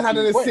not have had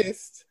an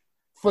assist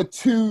for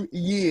 2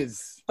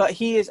 years? But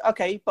he is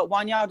okay. But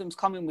Wijnaldum's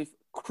coming with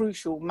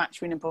crucial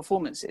match-winning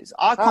performances.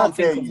 I can't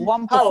think of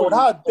one performance. Harold,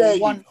 how dare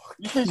you?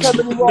 You think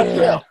Kevin wrong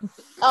here?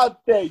 How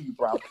dare you,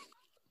 bro?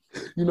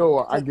 You know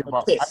what? I give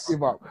up.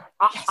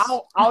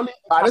 I'll leave.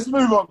 Right, let's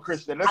move on,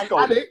 Christian. Let's go.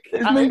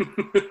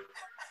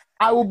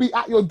 I will be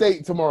at your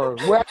date tomorrow.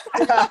 I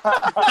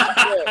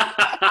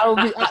will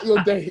be at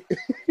your date.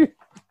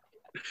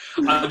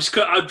 I'm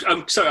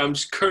sorry. I'm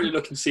just currently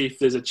looking to see if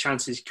there's a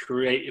chance he's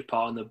creative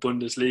part on the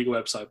Bundesliga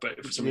website, but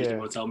for some reason, he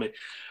won't tell me.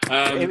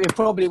 It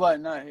probably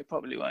won't. No, it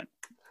probably won't.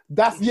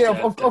 That's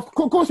of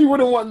course you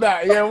wouldn't want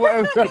that. Yeah,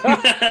 whatever.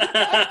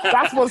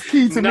 That's what's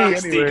key to me.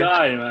 Nasty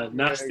guy, man.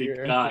 Nasty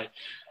guy.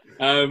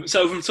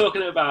 So from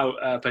talking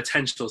about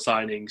potential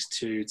signings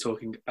to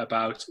talking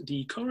about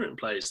the current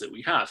players that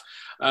we have.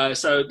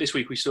 So this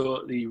week we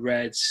saw the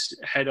Reds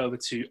head over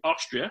to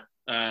Austria.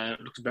 It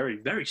looks very,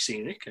 very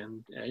scenic.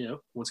 And,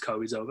 once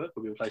COVID's over,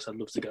 it'll be a place I'd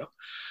love to go.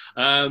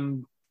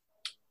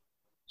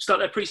 Start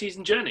their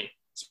pre-season journey.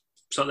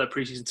 Start their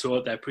pre-season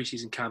tour, their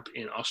pre-season camp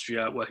in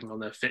Austria, working on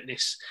their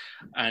fitness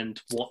and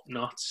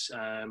whatnot. So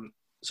I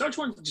just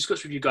wanted to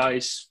discuss with you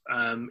guys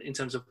in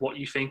terms of what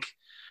you think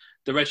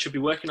the Reds should be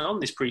working on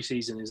this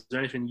pre-season. Is there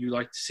anything you'd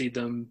like to see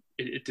them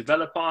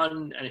develop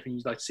on? Anything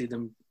you'd like to see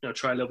them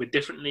try a little bit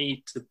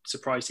differently to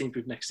surprise teams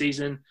with next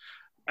season?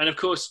 And of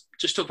course,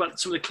 just talk about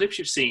some of the clips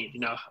you've seen,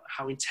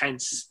 how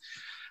intense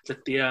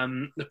that the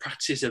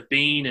practices have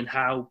been and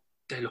how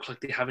they look like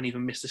they haven't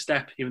even missed a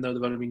step, even though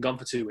they've only been gone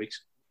for 2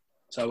 weeks.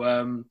 So,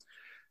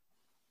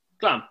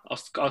 Glam,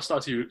 I'll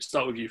start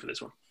with you for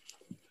this one.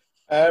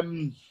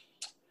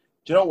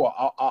 Do you know what?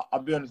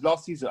 I'll be honest.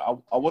 Last season,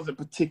 I wasn't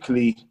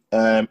particularly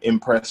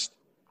impressed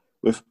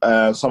with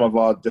some of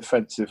our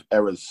defensive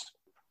errors.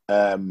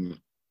 I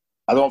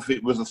don't think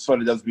it was as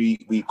solid as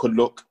we could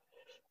look.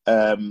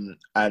 And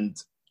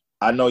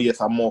I know,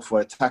 yes, I'm more for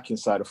attacking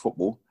side of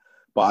football,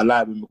 but I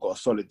like when we've got a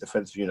solid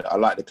defensive unit. I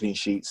like the clean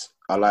sheets.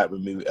 I like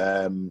when we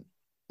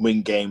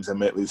win games and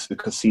we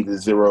concede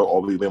 0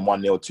 or we win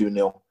 1-0,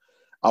 2-0.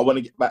 I want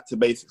to get back to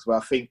basics, but I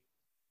think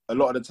a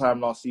lot of the time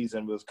last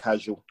season was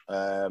casual.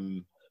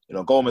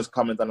 Gomez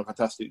come and done a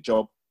fantastic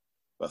job,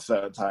 but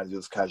certain times it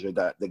was casual.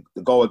 That the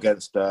goal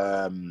against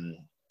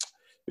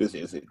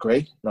is it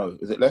Gray? No,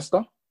 is it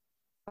Leicester?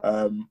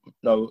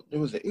 No, who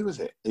was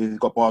it? He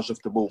got barged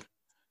off the ball,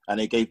 and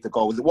they gave the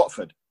goal. Was it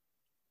Watford?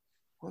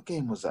 What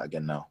game was that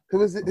again? Now who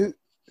was it?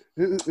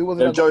 Who was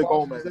it? Joe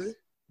Gomez.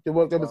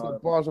 Gomez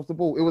got barged off the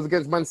ball. It was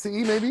against Man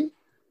City, maybe.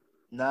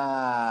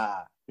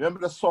 Nah, remember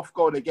the soft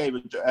goal they gave?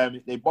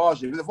 They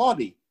barged him. Was it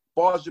Vardy?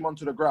 Barged him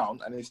onto the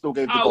ground, and they still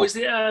gave the goal. Oh, was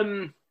it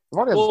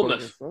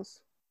Bournemouth?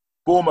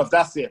 Bournemouth,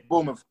 that's it.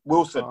 Bournemouth,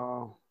 Wilson.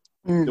 Oh.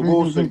 The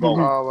Wilson goal.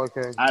 Oh,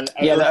 okay. And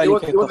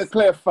it was a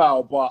clear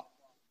foul, but,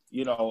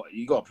 you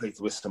got to play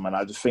to wisdom, man.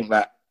 I just think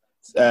that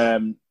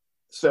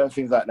certain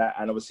things like that,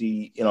 and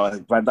obviously,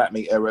 Van Dijk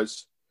made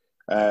errors,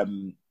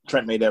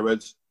 Trent made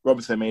errors,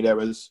 Robertson made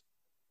errors.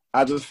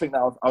 I just think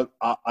that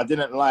I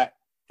didn't like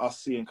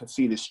us seeing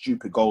conceded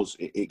stupid goals.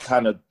 It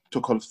kind of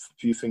took a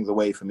few things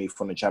away from me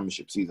from the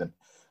Championship season.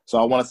 So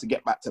I want us to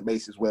get back to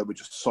bases where we're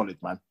just solid,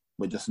 man.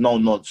 We're just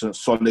no-nonsense,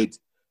 solid,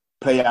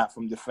 play out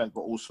from defence,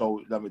 but also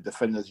we're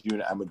defenders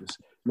unit and we're just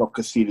not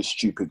conceding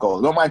stupid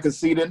goals. Don't mind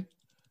conceding,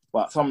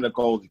 but some of the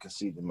goals we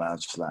conceded, man,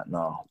 just like,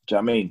 no. Do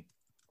you know what I mean?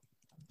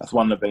 That's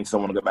one of the things I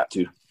want to get back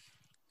to.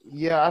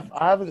 Yeah,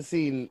 I haven't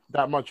seen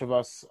that much of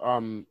us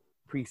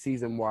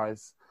pre-season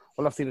wise.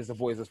 All I've seen is the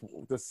boys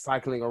just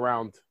cycling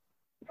around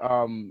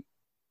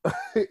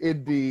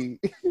in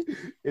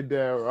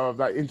their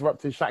like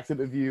interrupting Shaq's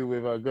interview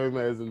with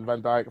Gomez and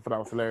Van Dijk. I thought that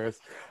was hilarious.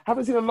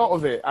 Haven't seen a lot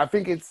of it. I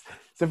think it's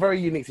a very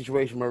unique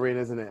situation we're in,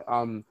 isn't it?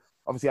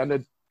 Obviously, I know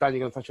Dan, you're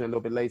going to touch on it a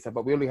little bit later,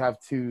 but we only have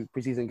 2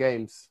 preseason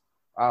games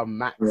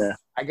max. Yeah.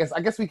 I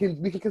guess we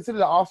can consider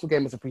the Arsenal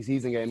game as a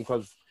preseason game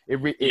because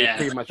it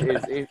pretty much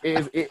is.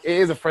 It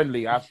is a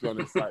friendly. I have to be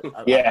honest.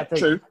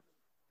 True.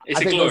 It's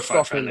a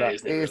glorified friendly,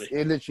 isn't it? Really?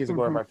 It literally is a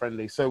glorified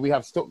friendly. So we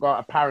have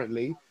Stuttgart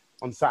apparently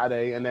on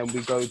Saturday, and then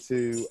we go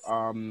to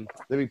then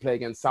we play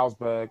against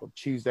Salzburg on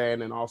Tuesday,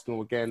 and then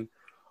Arsenal again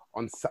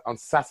on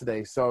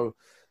Saturday. So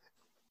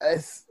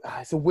it's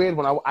a weird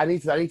one. I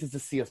need to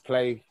see us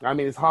play. I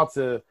mean, it's hard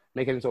to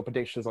make any sort of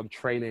predictions on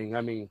training.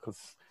 I mean, because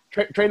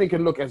training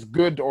can look as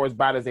good or as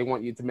bad as they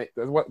want you to make,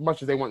 as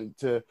much as they want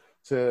to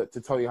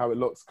tell you how it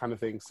looks, kind of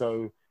thing.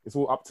 So it's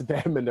all up to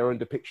them and their own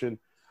depiction.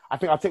 I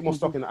think I'll take more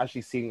stock in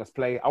actually seeing us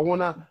play. One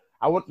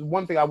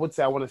thing I would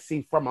say I want to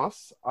see from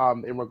us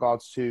in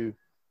regards to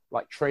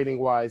like training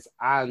wise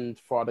and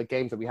for the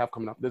games that we have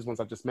coming up, those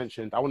ones I've just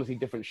mentioned, I want to see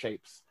different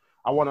shapes.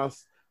 I want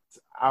us,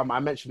 I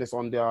mentioned this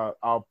on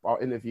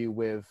our interview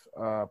with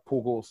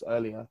Paul Gorse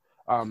earlier,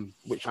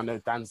 which I know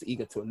Dan's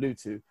eager to allude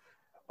to.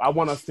 I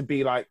want us to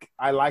be like,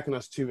 I liken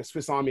us to a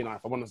Swiss Army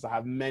knife. I want us to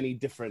have many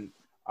different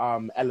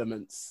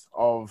elements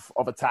of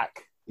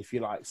attack, if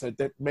you like. So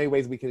there are many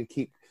ways we can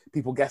keep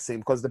people guessing,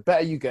 because the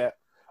better you get,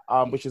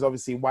 which is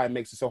obviously why it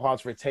makes it so hard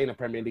to retain a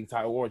Premier League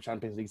title or a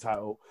Champions League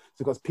title, it's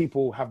because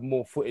people have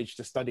more footage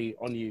to study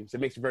on you. So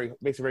it makes it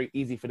very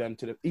easy for them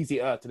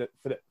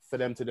for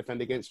them to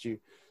defend against you.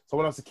 So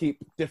I want us to keep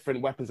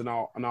different weapons in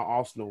our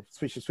arsenal,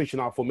 switching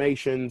our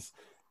formations.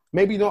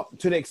 Maybe not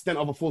to the extent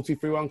of a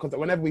 4-2-3-1, because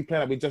whenever we play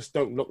that, we just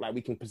don't look like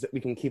we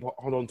can keep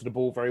hold on to the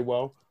ball very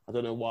well. I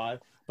don't know why,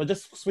 but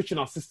just switching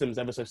our systems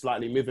ever so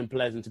slightly, moving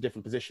players into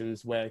different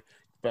positions where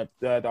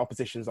the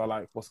oppositions are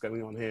like, what's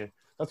going on here?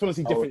 I just want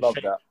to see different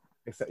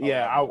shapes.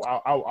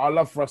 I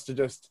love for us to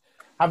just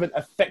have an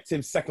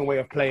effective second way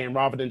of playing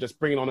rather than just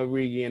bringing on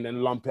Origi and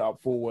then lump it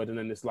up forward and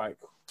then it's like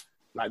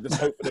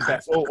just hope for the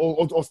best,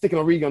 or sticking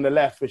Origi on the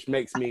left, which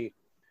makes me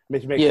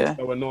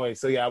so annoyed.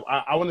 So yeah,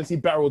 I want to see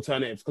better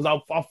alternatives,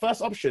 because our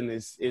first option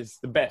is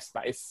the best.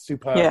 That is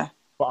superb. Yeah.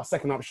 But our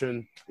second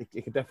option,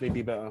 it could definitely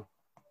be better.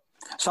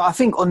 So I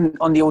think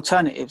on the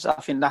alternatives, I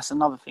think that's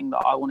another thing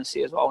that I want to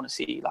see as well. I want to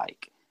see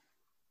like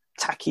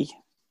Taki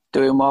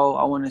doing well.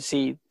 I want to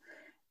see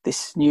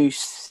this new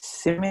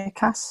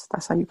Tsimikas.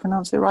 That's how you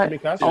pronounce it, right?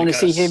 Tsimikas. I want to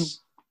see him.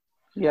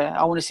 Yeah,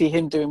 I want to see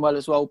him doing well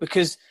as well,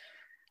 because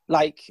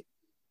like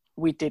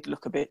we did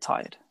look a bit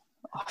tired.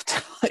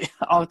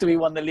 After we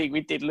won the league,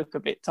 we did look a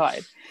bit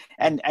tired,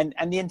 and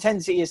the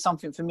intensity is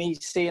something for me.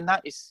 Seeing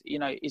that is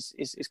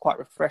quite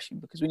refreshing,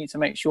 because we need to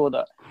make sure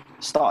that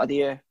start of the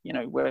year,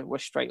 we're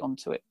straight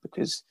onto it,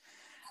 because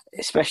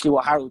especially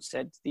what Harold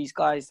said, these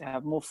guys, they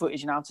have more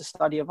footage now to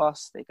study of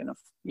us. They're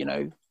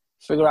gonna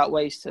figure out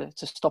ways to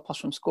stop us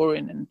from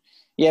scoring, and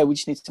we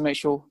just need to make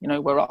sure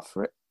we're up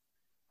for it.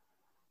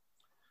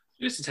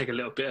 Just to take a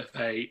little bit of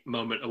a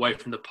moment away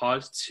from the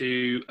pod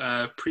to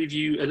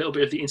preview a little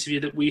bit of the interview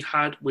that we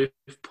had with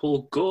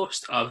Paul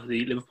Gorst of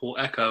the Liverpool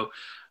Echo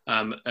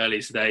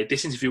earlier today.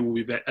 This interview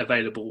will be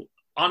available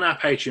on our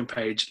Patreon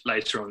page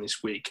later on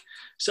this week.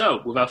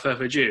 So, without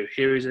further ado,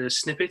 here is a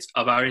snippet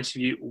of our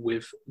interview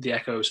with the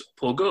Echo's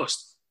Paul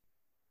Gorst.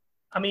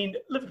 I mean,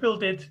 Liverpool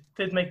did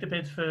make the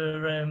bid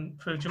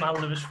for Jamal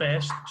Lewis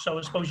first, so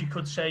I suppose you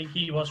could say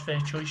he was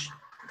first choice,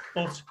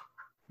 but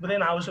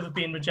within hours of it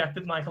being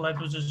rejected, Michael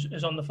Edwards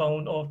is on the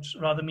phone, or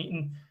rather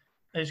meeting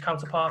his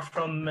counterpart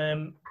from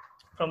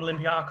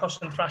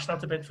Olympiacos and thrashing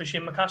out a bid for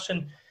Tsimikas.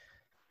 And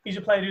he's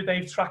a player who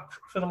they've tracked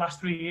for the last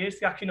 3 years.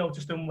 They actually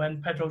noticed him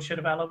when Pedro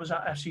Chirivella was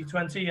at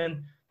FC20,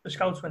 and the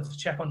scouts went to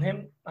check on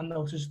him and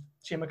noticed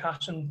Jim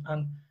McCasson,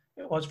 and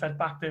it was fed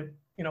back to,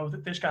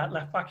 this guy at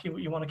left back,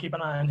 you want to keep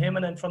an eye on him.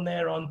 And then from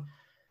there on,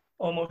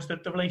 almost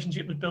the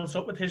relationship was built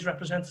up with his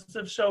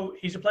representative. So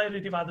he's a player who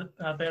they've had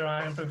their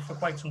eye on for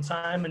quite some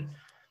time. And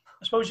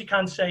I suppose you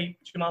can say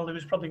Jamal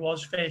Lewis probably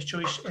was first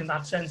choice in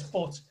that sense,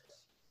 but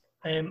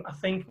I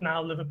think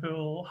now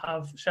Liverpool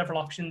have several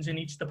options in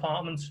each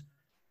department.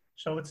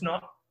 So it's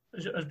not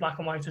as black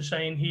and white as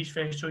saying he's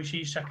first choice,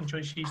 he's second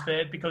choice, he's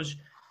third, because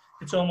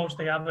it's almost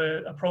they have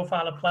a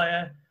profile of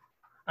player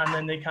and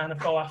then they kind of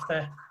go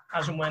after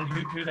as and when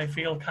who they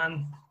feel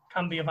can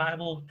be a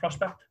viable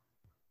prospect.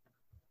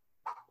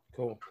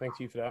 Cool, thank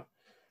you for that.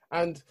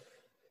 And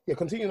yeah,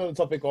 continuing on the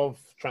topic of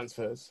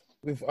transfers,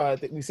 we've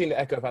seen that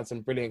Echo have had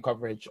some brilliant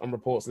coverage on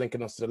reports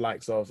linking us to the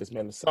likes of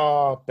Ismail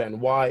Assar, Ben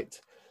White.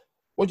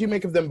 What do you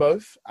make of them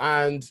both?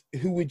 And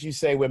who would you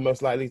say we're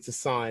most likely to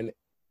sign,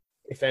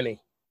 if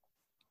any?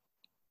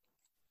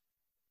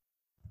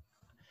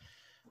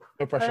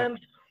 No pressure.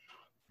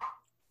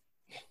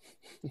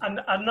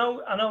 And I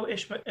know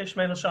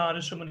Ismail Assar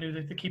is someone who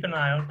they keep an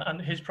eye on, and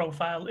his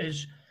profile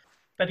is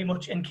very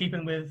much in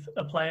keeping with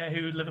a player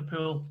who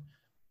Liverpool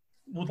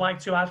would like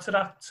to add to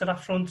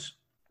that front.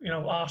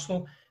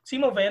 Arsenal.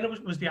 Timo Werner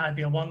was the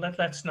ideal one.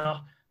 Let's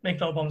not make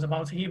no bones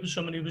about it. He was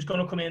someone who was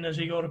going to come in as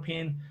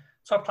a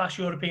top-class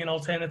European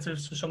alternative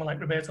to someone like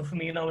Roberto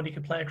Firmino, and he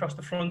could play across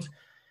the front.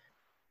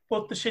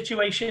 But the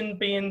situation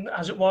being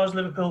as it was,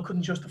 Liverpool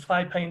couldn't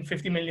justify paying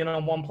 50 million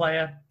on one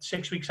player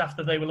 6 weeks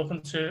after they were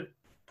looking to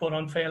put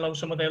on furlough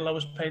some of their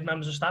lowest paid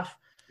members of staff.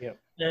 Yeah.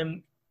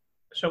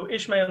 So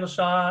Ismail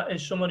Assar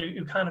is someone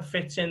who kind of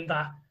fits in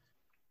that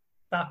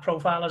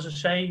profile, as I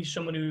say. He's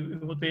someone who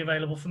would be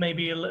available for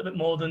maybe a little bit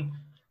more than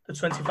the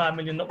 25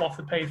 million that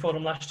Watford paid for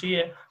him last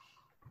year.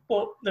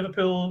 But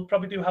Liverpool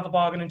probably do have a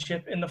bargaining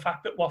chip in the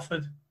fact that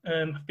Watford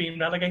have been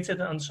relegated,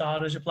 and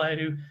Sarr is a player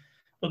who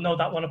will no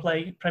doubt want to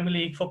play Premier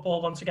League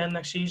football once again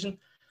next season.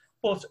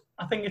 But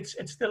I think it's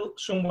still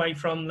some way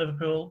from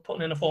Liverpool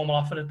putting in a formal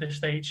offer at this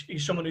stage.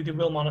 He's someone who they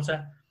will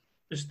monitor.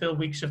 There's still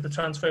weeks of the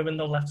transfer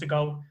window left to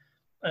go.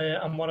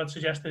 And what I'd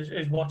suggest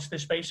is watch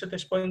this space at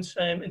this point.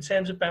 In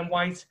terms of Ben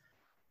White,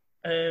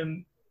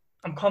 I'm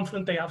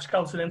confident they have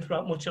scouted him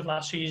throughout much of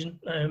last season.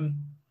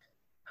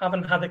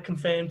 Haven't had it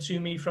confirmed to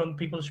me from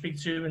people to speak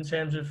to in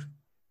terms of,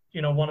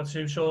 one or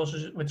two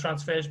sources with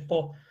transfers,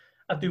 but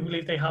I do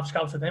believe they have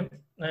scouted him.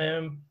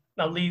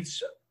 Now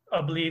Leeds,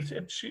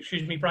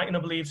 Brighton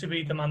are believed to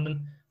be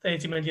demanding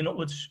 30 million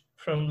upwards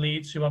from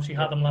Leeds, who obviously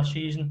had him last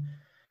season.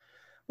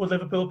 Would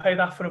Liverpool pay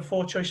that for a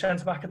fourth-choice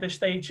centre-back at this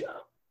stage?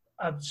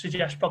 I'd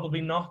suggest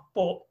probably not,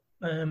 but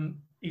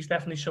he's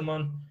definitely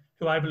someone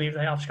who I believe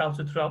they have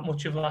scouted throughout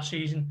much of last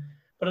season.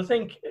 But I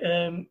think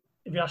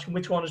if you're asking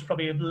which one is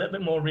probably a little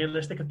bit more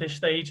realistic at this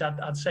stage,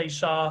 I'd say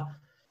Sarr.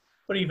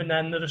 But even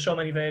then, there are so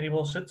many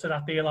variables to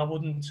that deal. I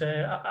wouldn't.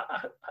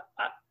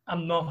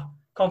 I'm not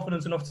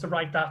confident enough to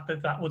write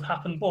that would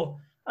happen. But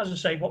as I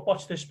say,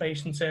 watch this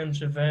space in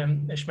terms of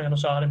Ismail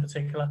Assar in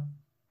particular.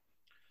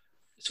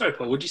 Sorry,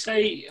 Paul. Would you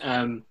say?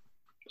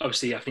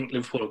 Obviously, I think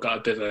Liverpool have got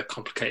a bit of a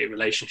complicated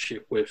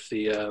relationship with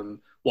the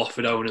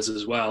Watford owners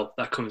as well.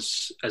 That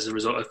comes as a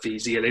result of the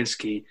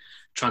Zielinski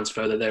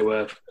transfer that they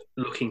were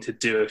looking to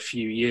do a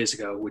few years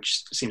ago,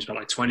 which seems about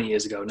like 20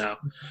 years ago now.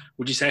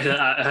 Would you say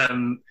that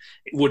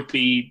it would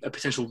be a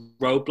potential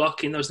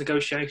roadblock in those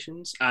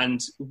negotiations?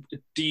 And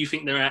do you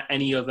think there are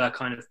any other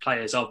kind of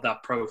players of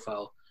that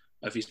profile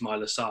of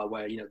Ismail Assar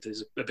where,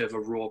 there's a bit of a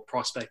raw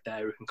prospect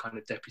there who can kind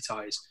of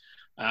deputise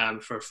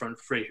for a front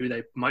three who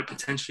they might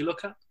potentially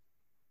look at?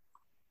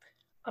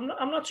 I'm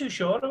not too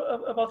sure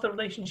about the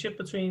relationship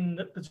between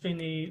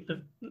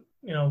the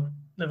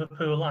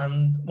Liverpool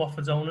and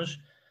Watford's owners.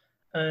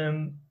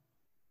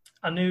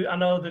 I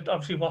know that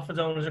obviously Watford's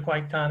owners are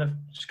quite kind of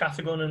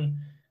scattergun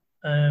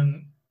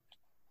and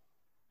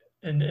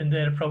in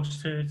their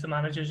approach to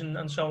managers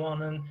and so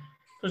on, and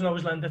doesn't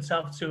always lend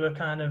itself to a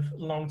kind of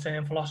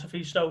long-term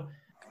philosophy. So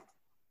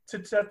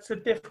it's a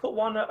difficult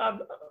one.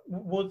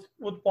 Would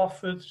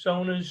Watford's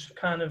owners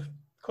kind of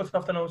cut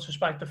off the nose to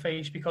spite the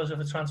face because of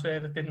a transfer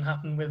that didn't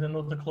happen with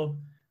another club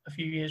a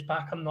few years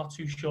back? I'm not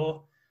too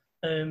sure.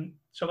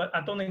 So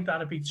I don't think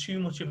that'd be too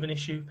much of an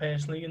issue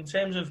personally. In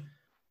terms of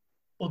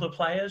other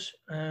players,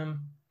 I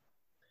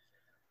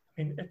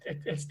mean,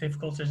 it's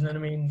difficult, isn't it? I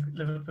mean,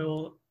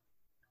 Liverpool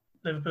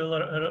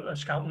are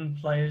scouting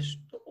players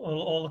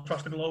all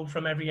across the globe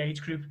from every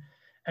age group,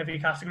 every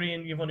category,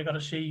 and you've only got to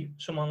see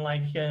someone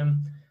like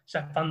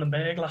Sepp van den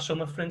Berg last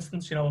summer, for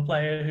instance, a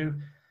player who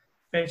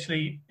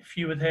virtually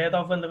few had heard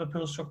of when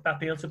Liverpool struck that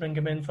deal to bring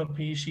him in from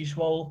PSV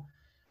Zwolle.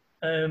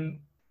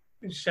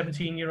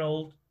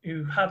 17-year-old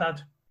who had a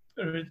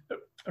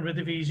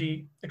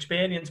Eredivisie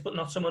experience, but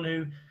not someone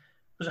who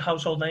was a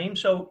household name.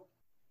 So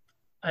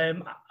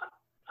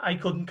I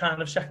couldn't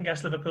kind of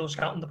second-guess Liverpool's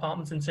scouting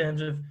department in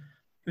terms of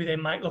who they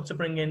might look to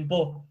bring in.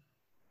 But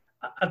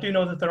I do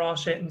know that there are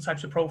certain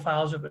types of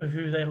profiles of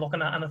who they're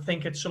looking at, and I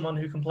think it's someone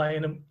who can play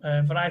in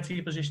a variety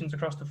of positions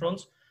across the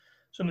front.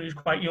 someone who's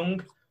quite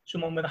young,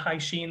 someone with a high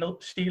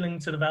ceiling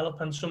to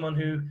develop, and someone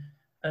who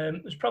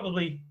has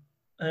probably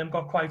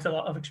got quite a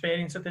lot of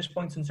experience at this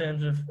point in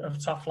terms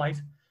of top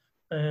flight.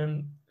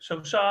 So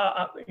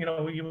Sarr,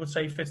 you would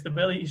say fits the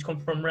bill. He's come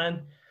from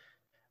Rennes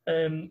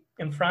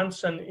in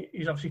France, and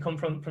he's obviously come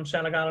from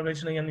Senegal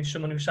originally, and he's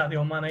someone who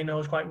Sadio Mane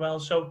knows quite well.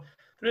 So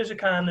there is a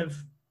kind of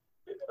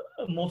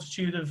a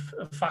multitude of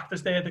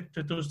factors there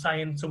that does tie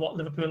into what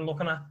Liverpool are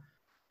looking at.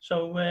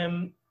 So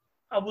I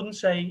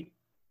wouldn't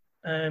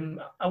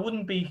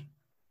be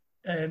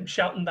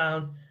shouting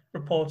down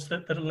reports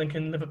that are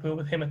linking Liverpool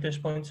with him at this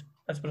point.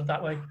 Let's put it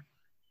that way.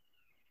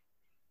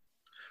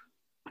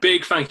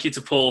 Big thank you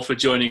to Paul for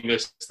joining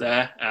us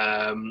there.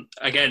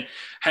 Again,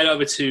 head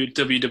over to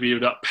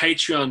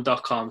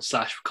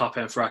www.patreon.com/Kop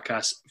End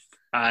Fracas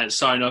and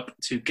sign up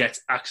to get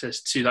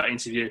access to that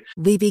interview.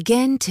 We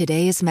begin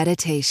today's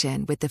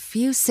meditation with a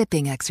few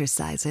sipping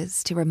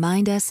exercises to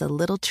remind us a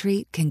little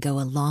treat can go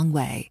a long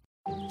way.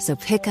 So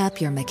pick up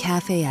your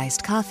McCafe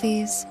iced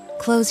coffees,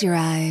 close your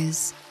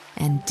eyes,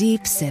 and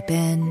deep sip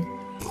in.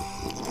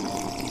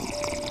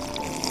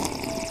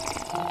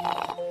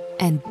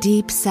 And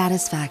deep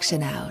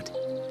satisfaction out.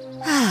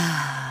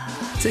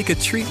 Take a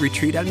treat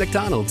retreat at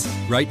McDonald's.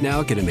 Right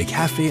now, get a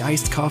McCafe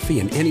iced coffee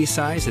in any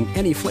size and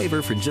any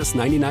flavor for just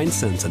 99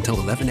 cents until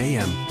 11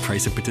 a.m.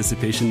 Price of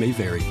participation may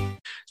vary.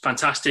 It's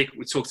fantastic.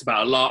 We talked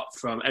about a lot,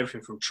 from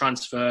everything from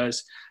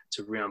transfers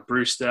to Ryan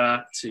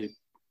Brewster to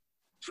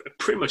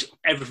pretty much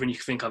everything you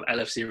can think of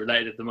LFC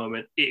related at the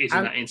moment. It is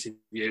in that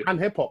interview. And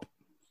hip-hop.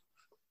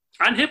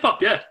 And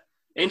hip-hop, yeah.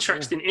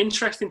 Interesting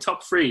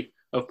top three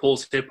of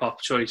Paul's hip-hop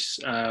choice.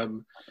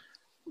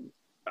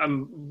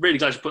 I'm really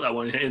glad you put that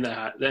one in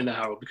there,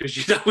 Harold, because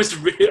that was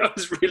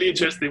really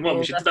interesting one.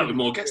 We should do that with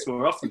more guests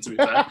more often, to be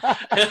fair.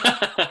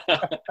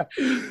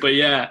 But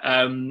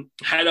yeah,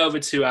 head over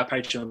to our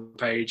Patreon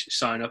page,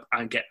 sign up,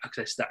 and get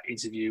access to that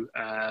interview.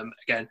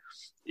 Again,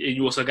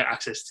 you also get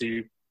access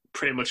to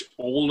pretty much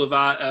all of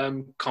our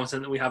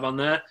content that we have on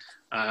there.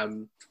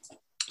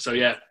 So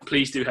yeah,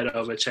 please do head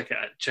over, check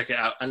it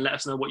out, and let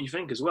us know what you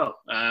think as well.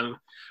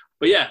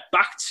 But yeah,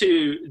 back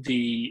to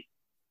the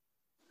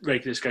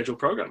regular schedule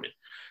programming.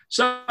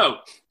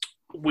 So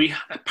we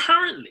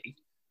apparently,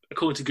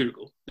 according to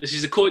Google,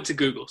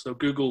 so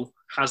Google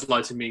has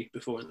lied to me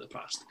before in the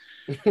past.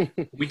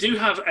 We do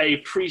have a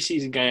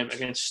pre-season game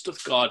against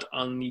Stuttgart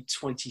on the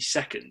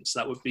 22nd. So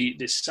that would be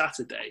this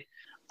Saturday.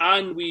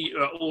 And we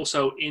are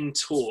also in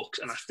talks,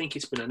 and I think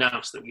it's been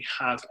announced that we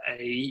have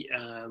a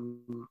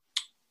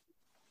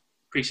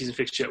pre-season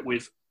fixture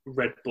with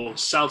Red Bull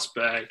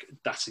Salzburg.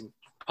 That's in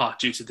part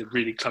due to the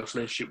really close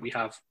relationship we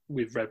have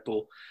with Red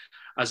Bull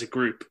as a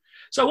group.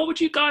 So what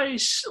do you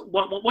guys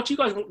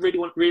really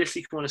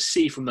realistically want to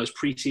see from those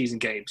pre-season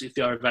games if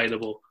they are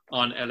available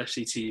on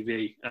LFC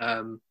TV?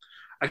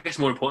 I guess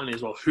more importantly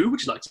as well, who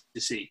would you like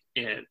to see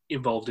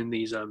involved in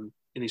these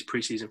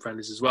pre-season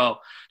friendlies as well?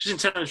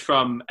 Just in terms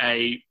from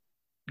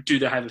do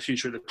they have a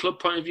future at the club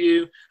point of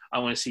view? I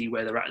want to see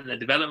where they're at in their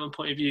development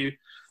point of view.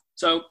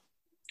 So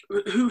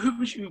who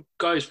would you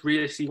guys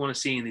realistically want to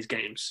see in these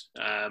games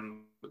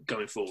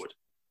going forward?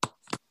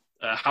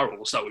 Harold,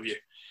 we'll start with you.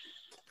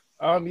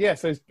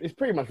 So it's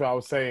pretty much what I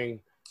was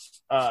saying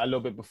a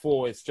little bit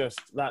before. It's just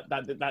that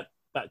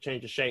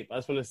change of shape. I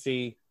just want to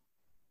see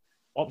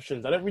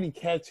options. I don't really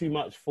care too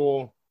much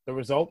for the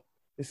result.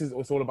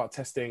 It's all about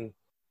testing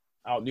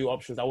out new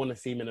options. I want to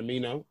see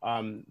Minamino,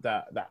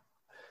 that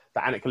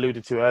Anik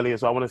alluded to earlier.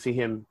 So I want to see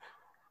him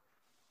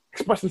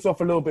express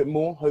himself a little bit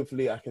more.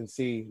 Hopefully I can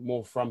see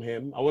more from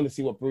him. I want to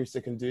see what Brewster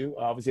can do.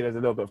 Obviously there's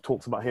a little bit of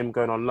talks about him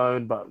going on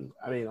loan, but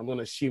I mean, I'm going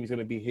to assume he's going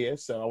to be here.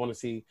 So I want to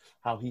see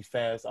how he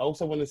fares. I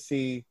also want to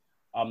see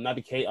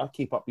Naby Keita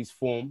keep up his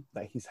form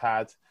that he's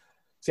had.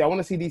 See, I want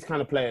to see these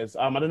kind of players.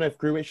 I don't know if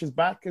Gruitch is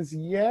back as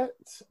yet,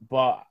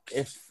 but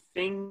I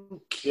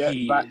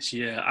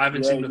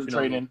haven't seen nothing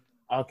training.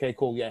 Okay,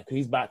 cool. Yeah,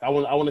 he's back. I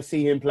want to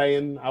see him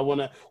playing.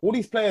 all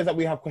these players that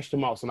we have question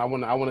marks on. I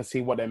want to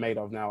see what they're made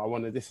of now.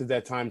 This is their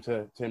time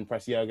to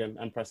impress Jurgen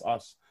and impress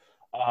us.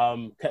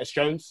 Curtis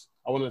Jones.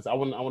 I want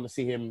to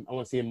see him. I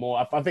want to see him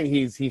more. I think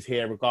he's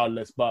here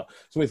regardless, but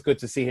it's always good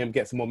to see him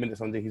get some more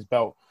minutes under his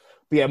belt.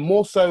 But yeah,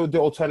 more so the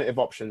alternative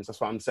options. That's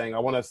what I'm saying. I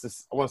want us to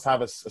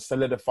have a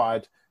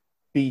solidified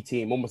B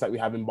team, almost like we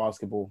have in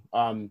basketball.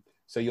 I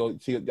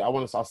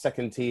want our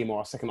second team or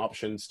our second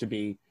options to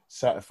be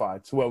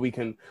certified, to where we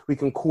can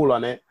call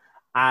on it,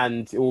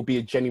 and it will be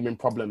a genuine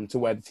problem to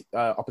where the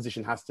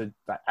opposition has to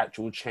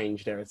actually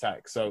change their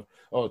attack,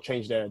 or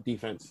change their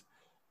defense,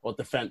 or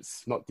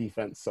defense, not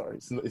defense. Sorry,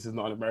 this is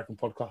not an American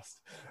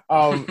podcast.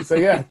 So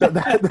yeah,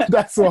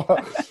 that's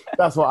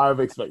what I'm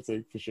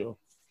expecting for sure.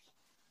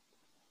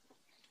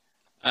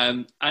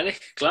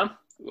 Anik, Glam,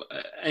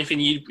 anything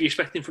you're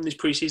expecting from these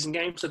pre-season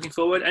games looking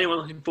forward? Anyone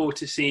looking forward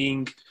to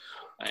seeing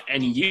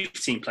any youth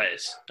team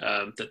players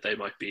that they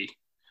might be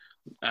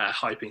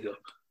hyping up?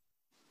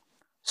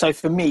 So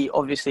for me,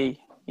 obviously,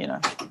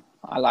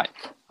 I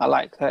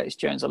like Curtis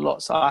Jones a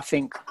lot. So I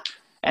think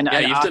And yeah,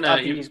 you've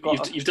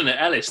done an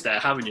Ellis there,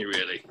 haven't you?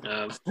 Really,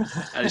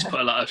 Ellis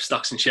put a lot of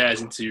stocks and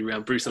shares into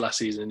Brewster last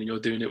season, and you're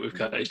doing it with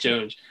Curtis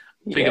Jones.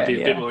 I think it'll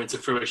be a bit more into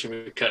fruition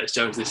with Curtis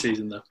Jones this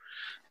season, though.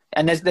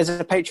 And there's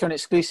a Patreon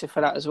exclusive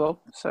for that as well.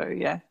 So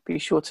yeah, be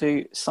sure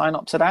to sign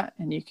up to that,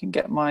 and you can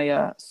get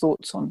my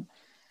thoughts on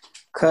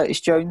Curtis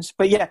Jones.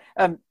 But yeah,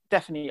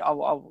 definitely, I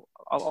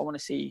want to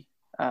see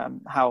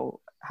how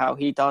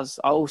he does.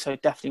 I also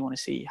definitely want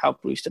to see how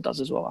Brewster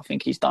does as well. I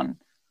think he's done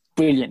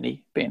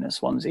brilliantly being at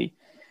Swansea.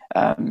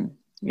 In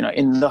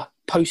the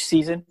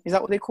post-season, is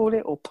that what they call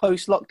it, or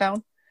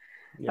post-lockdown?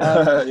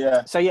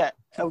 Yeah. So yeah,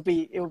 it'll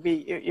be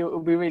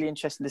really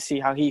interesting to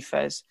see how he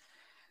fares.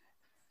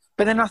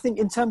 But then I think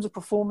in terms of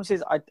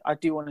performances, I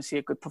do want to see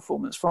a good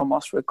performance from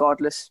us,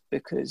 regardless,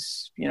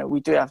 because we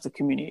do have the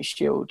Community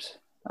Shield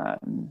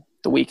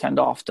the weekend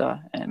after,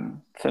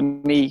 and for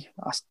me,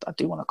 I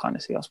do want to kind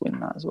of see us win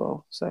that as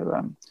well. So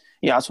I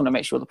just want to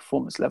make sure the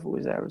performance level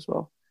is there as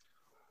well.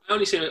 I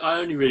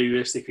only really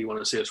realistically want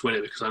to see us win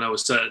it because I know a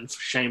certain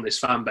shameless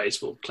fan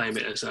base will claim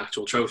it as an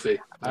actual trophy.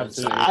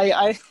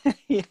 Absolutely.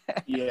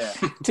 Yeah.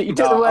 You took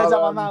the words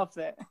out of my mouth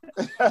there.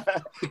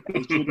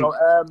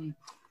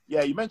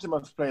 Yeah, you mentioned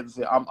most players.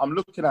 I'm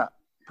looking at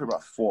pretty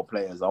much 4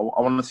 players. I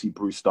want to see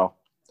Brewster.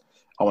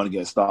 I want to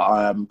get a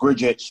start.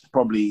 Grigic,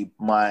 probably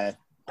my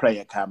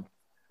player cam.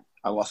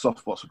 I got a soft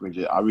spot for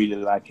Grigic. I really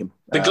like him.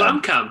 The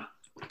glam cam.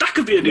 That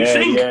could be a new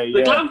thing.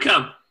 The glam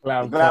cam.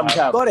 Glam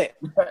cam. Got it.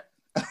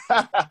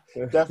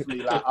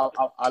 Definitely. Like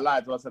I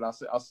lied when I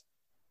said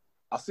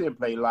I see him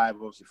play live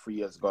obviously 3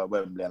 years ago at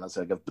Wembley, and I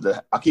said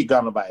I keep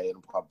going about it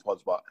in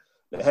pods, but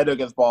the header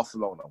against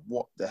Barcelona,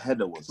 what the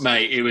header was,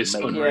 mate, it was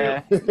unreal.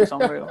 Yeah, it was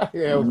unreal.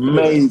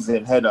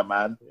 Amazing header,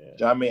 man. Do you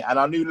know what I mean? And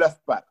our new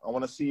left back, I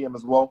want to see him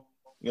as well.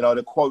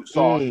 The quotes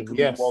are he could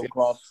be world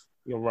class.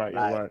 You're right. You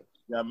know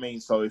what I mean?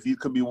 So if he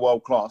could be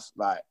world class,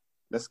 like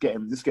let's get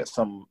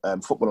some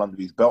football under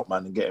his belt,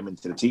 man, and get him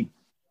into the team.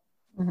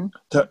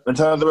 Mm-hmm. In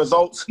terms of the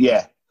results,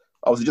 yeah,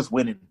 I was just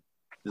winning,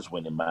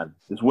 man,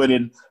 just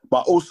winning.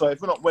 But also,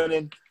 if we're not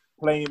winning,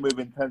 playing with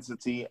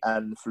intensity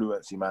and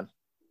fluency, man.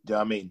 Do you know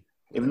what I mean?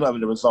 If not having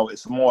the result,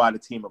 it's more how the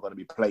team are going to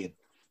be playing.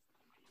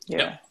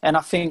 Yeah, and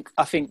I think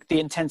the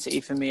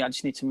intensity for me, I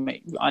just need to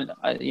make. I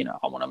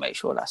want to make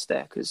sure that's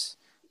there because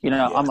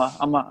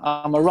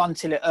I'm a run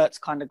till it hurts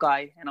kind of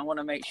guy, and I want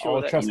to make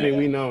sure. Oh, trust me,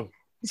 we know.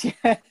 Yeah.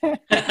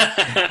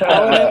 I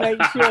want to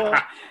make sure.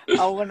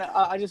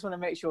 I just want to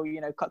make sure.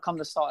 Come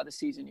the start of the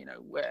season,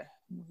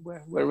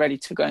 we're ready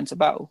to go into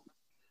battle.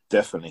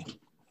 Definitely.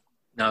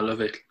 No, I love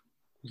it.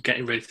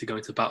 Getting ready to go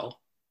into battle.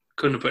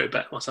 Couldn't have put it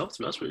better myself, to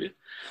be honest with you.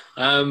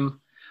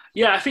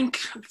 I think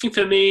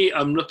for me,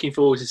 I'm looking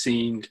forward to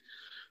seeing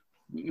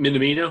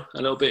Minamino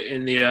a little bit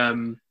in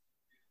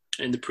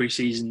the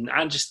pre-season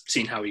and just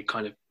seeing how he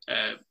kind of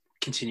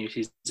continues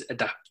his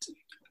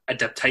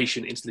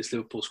adaptation into this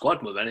Liverpool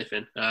squad more than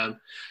anything.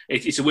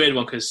 It's a weird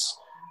one because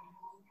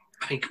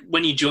I think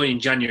when you join in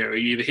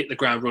January, you either hit the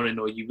ground running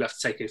or you have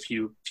to take a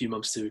few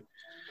months to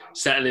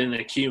settle in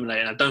and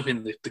accumulate. And I don't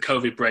think the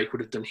COVID break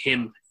would have done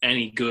him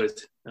any good,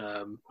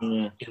 in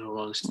all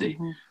honesty.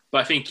 Mm-hmm.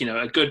 But I think,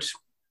 a good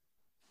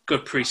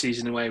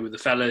pre-season away with the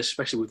fellas,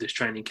 especially with this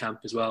training camp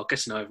as well,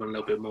 gets to know everyone a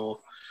little bit more.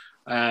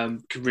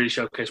 Can really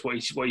showcase what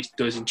he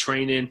does in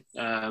training.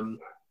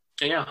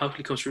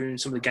 Hopefully comes through in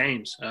some of the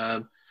games.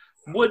 From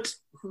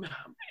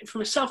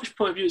a selfish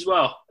point of view as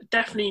well, I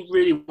definitely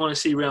really want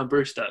to see Ryan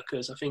Brewster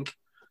because I think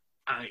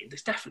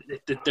there's definitely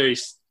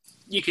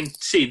you can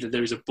see that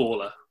there is a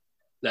baller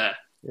there.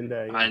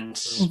 And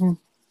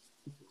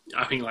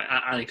I think like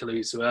Anik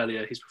alluded to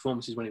earlier, his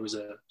performances when he was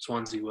at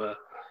Swansea were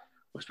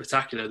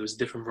spectacular. There was a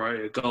different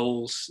variety of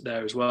goals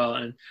there as well,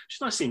 and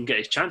just nice to see him get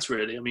his chance.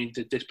 Really, I mean,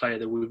 this player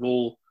that we've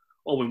all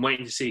been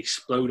waiting to see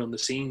explode on the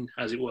scene,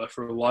 as it were,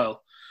 for a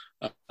while,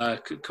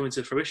 coming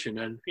to fruition.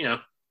 And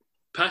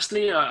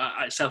personally,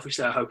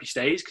 selfishly, I hope he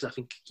stays because I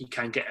think he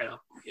can get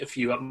a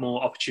few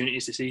more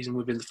opportunities this season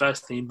within the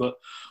first team. But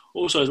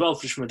also as well,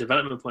 just from a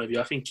development point of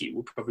view, I think it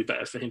would probably be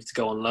better for him to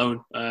go on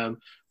loan.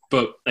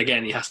 But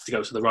again, he has to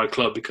go to the right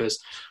club because,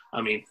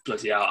 I mean,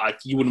 bloody hell,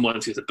 you wouldn't want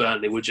him to go to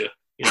Burnley, would you?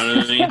 You know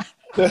what I mean?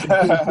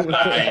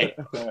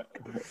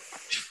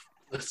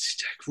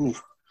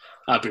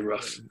 That'd be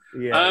rough.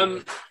 Yeah.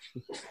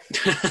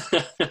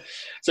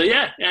 So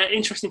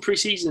interesting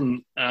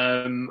pre-season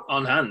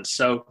on hand.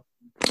 So,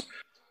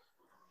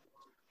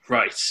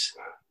 right,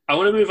 I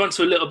want to move on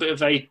to a little bit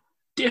of a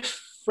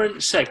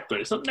different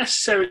segment. It's not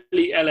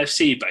necessarily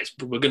LFC based,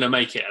 but we're going to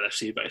make it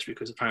LFC based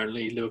because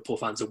apparently Liverpool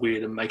fans are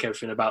weird and make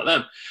everything about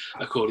them,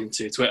 according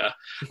to Twitter.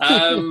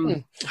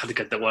 I had to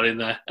get that one in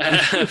there.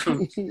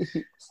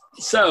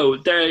 So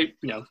there,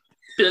 been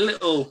a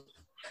little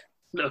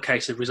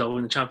case of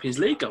resolving the Champions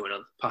League going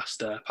on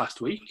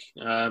past week,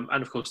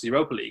 and of course the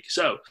Europa League.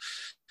 So,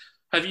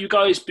 have you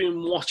guys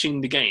been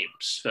watching the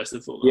games first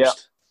and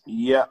foremost?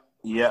 Yeah.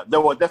 There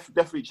were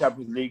definitely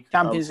Champions League.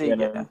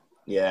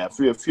 Yeah, a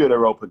few of the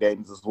Europa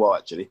games as well,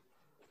 actually.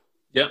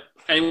 Yep.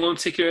 Anyone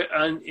particular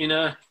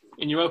in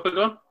Europa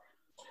gone?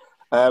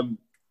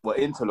 Well,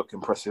 Inter look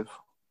impressive.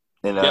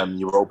 in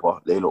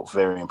Europa. They look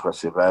very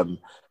impressive. I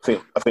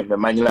think the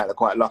Man United are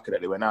quite lucky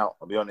that they went out.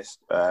 I'll be honest.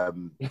 I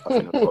think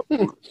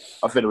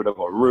they would have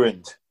got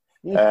ruined.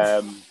 In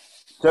terms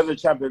of the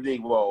Champions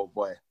League, well,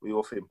 boy, we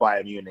all think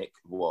Bayern Munich.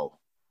 Whoa,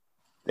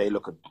 they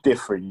look a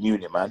different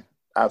unit, man.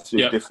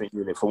 Absolutely different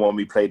unit from when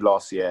we played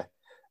last year.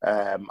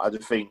 I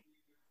just think,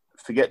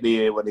 forget the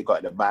year when they got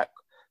in the back,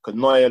 because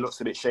Neuer looks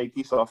a bit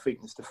shaky. So I think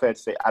it's fair to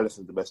say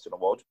Alisson's the best in the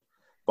world,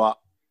 but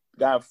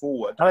going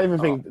forward, I don't even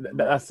think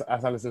that's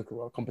Alisson's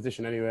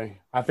competition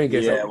anyway. I think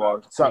it's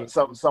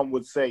some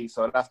would say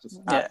so. That's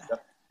just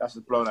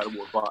blown out of the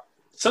water. But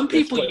some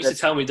people used to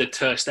tell me that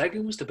Ter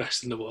Stegen was the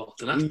best in the world,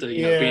 and after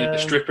being a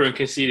stripper and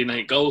conceding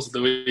 8 goals at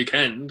the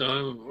weekend,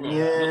 I'm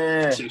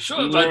not too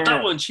sure about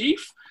that one,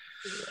 Chief.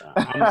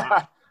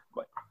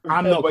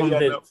 I'm not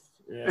convinced.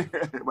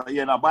 But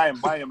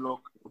Bayern,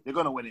 look, they're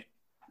gonna win it.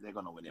 They're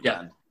gonna win it,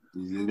 man.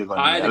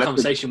 I had a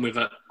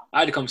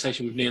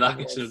conversation with Neil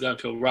Atkinson of the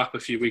Anfield Rap a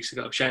few weeks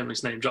ago.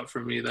 Shameless name drop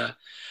from me there.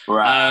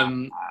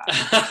 Good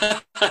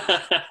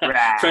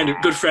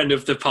friend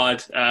of the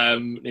pod,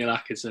 Neil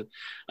Atkinson.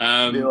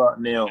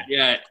 Neil.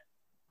 Yeah,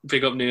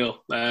 big up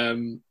Neil.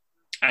 And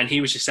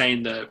he was just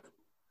saying that,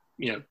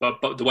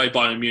 but the way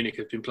Bayern Munich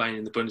have been playing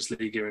in the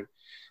Bundesliga,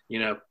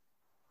 and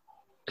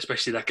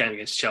especially that game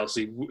against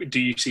Chelsea, do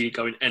you see it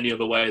going any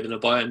other way than a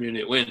Bayern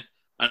Munich win?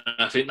 And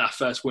I think that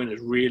first win has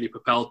really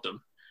propelled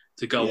them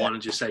to go on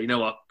and just say, you know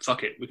what,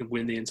 fuck it, we can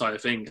win the entire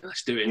thing.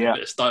 Let's do it in a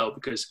bit of style,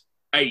 because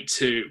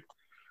 8-2,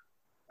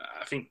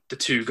 I think the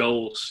two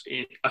goals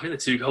in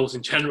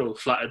general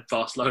flattered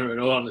Barcelona, in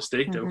all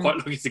honesty. They were quite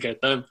lucky to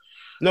get them.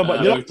 No,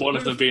 but with one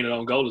of them being an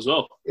own goal as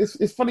well.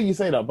 It's funny you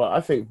say that, but I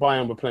think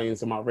Bayern were playing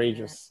some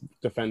outrageous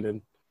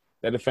defending.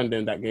 Their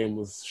defending that game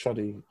was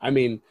shoddy. I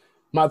mean,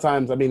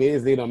 it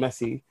is Lionel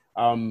Messi.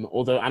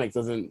 Although Anik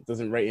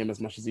doesn't rate him as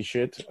much as he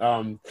should.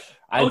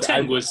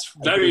 Boateng was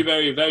very,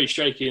 very, very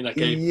shaky in that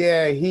game.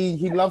 Yeah,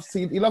 he loves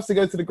to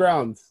go to the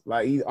ground.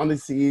 Like he's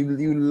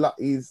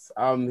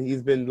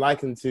been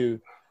likened to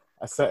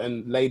a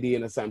certain lady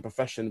in a certain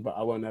profession, but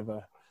I won't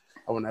ever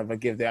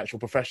give the actual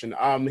profession.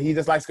 He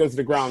just likes to go to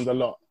the ground a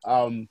lot.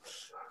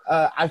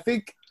 I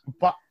think,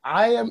 but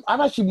I'm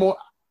actually more.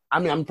 I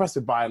mean, I'm impressed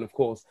with Bayern, of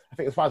course. I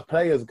think as far as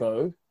players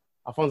go,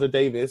 Alphonso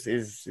Davies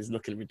is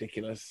looking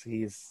ridiculous.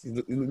 He's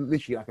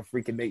literally like a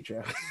freak in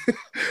nature.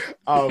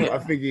 I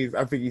think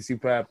he's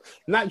superb.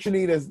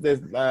 Naturally,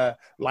 there's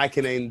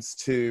likenings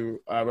to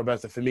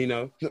Robertson. Seen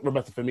the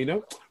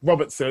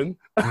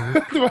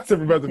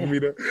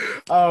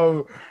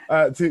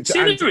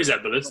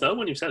resemblance though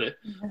when you said it.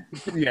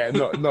 Yeah,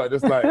 not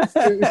just like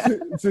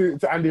to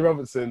Andy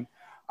Robertson.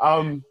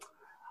 I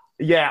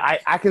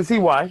can see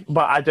why,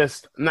 but I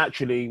just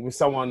naturally, with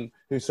someone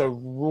who's so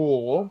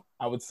raw,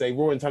 I would say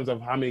raw in terms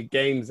of how many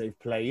games they've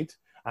played.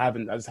 I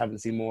just haven't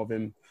seen more of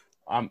him.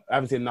 I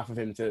haven't seen enough of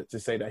him to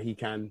say that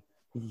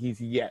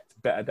he's yet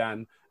better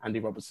than Andy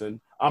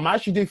Robertson. I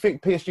actually do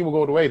think PSG will go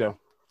all the way though.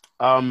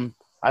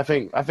 I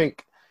think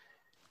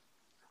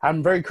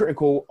I'm very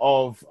critical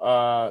of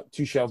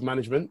Tuchel's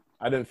management.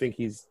 I think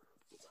he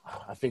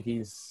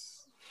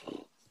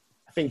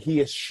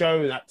has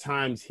shown at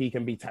times he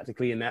can be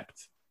tactically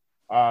inept.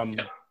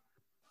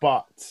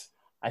 But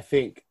I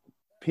think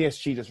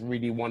PSG just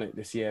really won it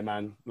this year,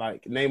 man.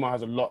 Like Neymar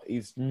has a lot.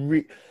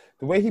 The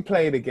way he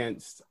played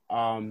against.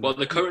 Well,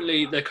 they're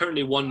currently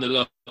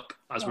 1-0 up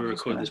as we're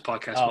recording this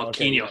podcast.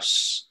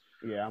 Marquinhos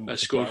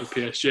has scored for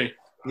PSG.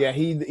 Yeah,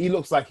 he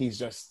looks like he's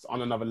just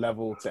on another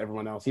level to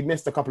everyone else. He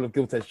missed a couple of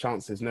gilt-edged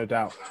chances, no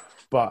doubt,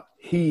 but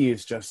he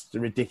is just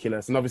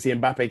ridiculous. And obviously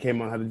Mbappe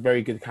came on, had a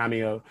very good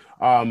cameo.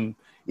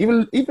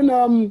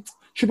 Even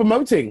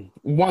Choupo-Moting,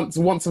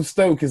 once of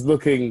Stoke is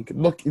not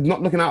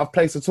looking out of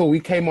place at all. He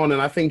came on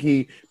and I think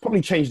he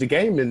probably changed the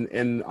game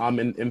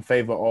in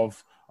favour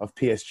of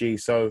PSG.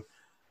 So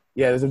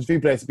yeah, there's a few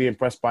players to be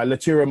impressed by.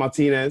 Lautaro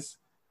Martinez,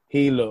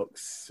 he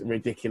looks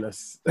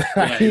ridiculous.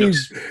 Yeah,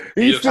 he's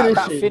finishing.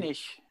 That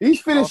finish.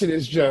 He's finishing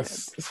is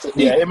just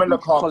him and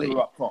Lukaku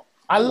up top.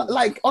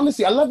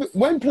 Honestly, I love it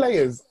when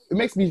players. It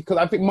makes me, because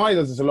I think mine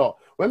does this a lot.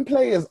 When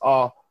players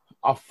are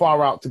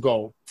far out to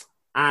goal,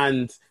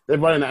 and they're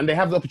running and they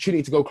have the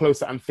opportunity to go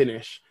closer and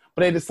finish,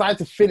 but they decide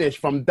to finish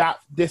from that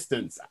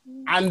distance,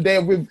 and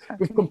they're with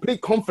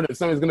complete confidence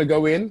someone's going to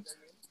go in.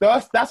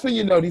 That's when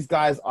you know these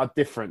guys are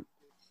different.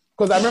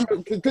 Because I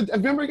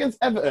remember against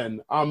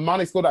Everton,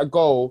 Mane scored that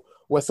goal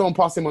where someone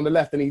passed him on the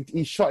left and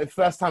he shot it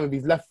first time with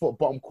his left foot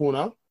bottom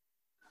corner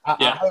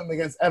at home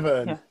against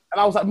Everton. Yeah.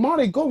 And I was like,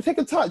 Mane, go take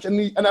a touch.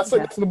 And I saw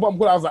it to the bottom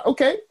corner. I was like,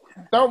 okay,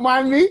 don't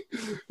mind me.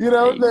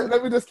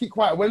 Let me just keep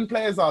quiet. When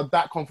players are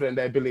that confident in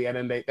their ability and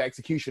then their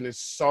execution is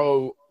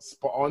so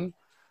spot on,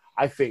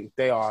 I think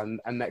they are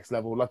a next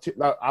level.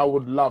 I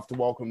would love to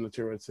welcome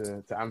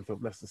Lautaro to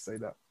Anfield. Let's just say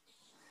that.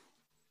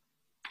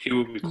 He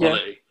will be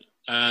quality.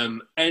 Yeah.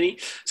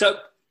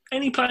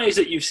 Any players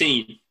that you've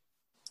seen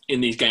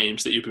in these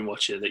games that you've been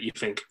watching that you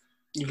think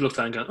you've looked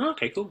at and gone, oh,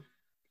 okay, cool.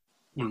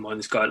 Wouldn't mind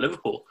this guy at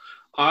Liverpool.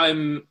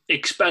 I'm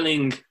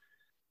expelling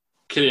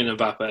Kylian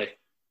Mbappe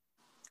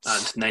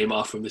and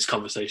Neymar from this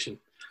conversation.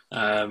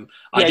 I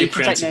Yeah, you did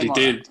can take preemptively Neymar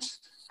do.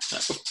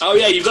 Oh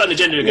yeah, you've got an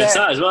agenda against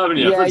that as well, haven't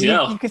you? Yeah, Bloody you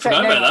hell. can take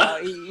Forgot Neymar.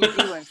 about that. He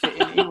won't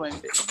fit in. He won't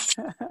fit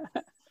in.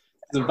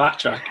 Some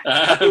backtrack.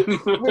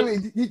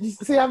 Wait, you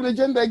see, have an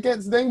agenda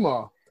against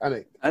Neymar,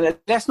 Anik?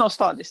 Let's not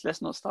start this.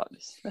 Neymar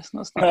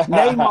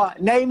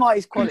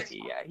is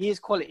quality. Yeah, he is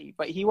quality,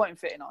 but he won't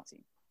fit in our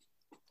team.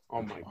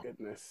 Oh my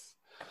goodness.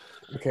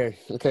 Okay,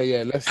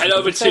 yeah. Let's head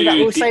over to.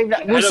 We'll save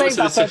that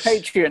for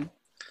Patreon.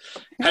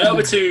 Head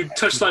over to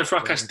Touchline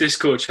Fracas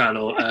Discord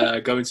channel,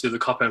 go into the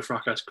Kop End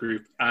Fracas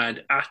group,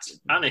 and at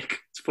Anik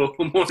for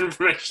more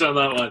information on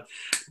that one.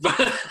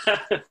 But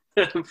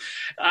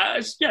I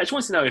just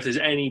want to know if there's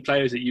any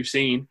players that you've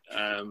seen,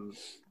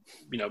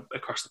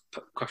 across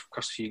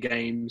a few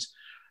games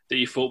that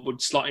you thought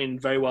would slot in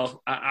very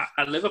well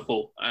at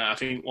Liverpool. I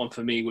think one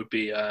for me would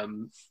be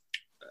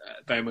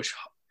very much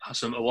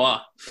Hassam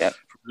Aouar from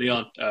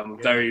Lyon.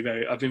 Very,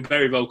 very. I've been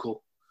very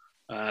vocal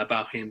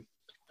about him.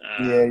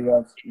 In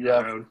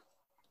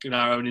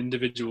our own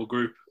individual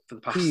group for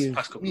the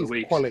past couple of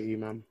weeks. Quality,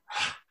 man.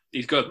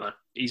 He's good, man.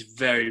 He's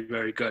very,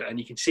 very good, and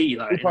you can see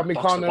like in the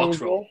box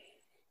role.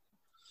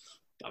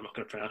 I'm not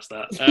going to pronounce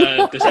that.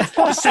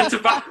 The centre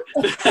back.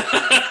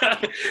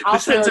 The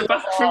centre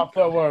back.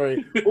 Don't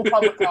worry.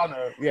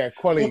 Upamecano. Yeah,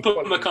 quality.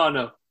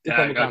 Upamecano.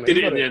 Yeah, did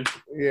it in the end.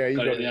 Yeah, you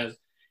got it. In the end.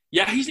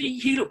 Yeah,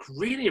 he looked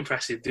really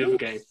impressive the other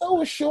game.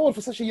 So assured for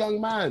such a young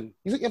man.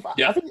 I think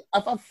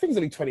he's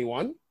only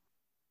 21.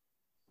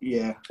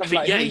 Yeah,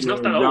 he's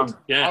not that old.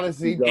 Yeah,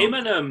 honestly, him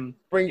and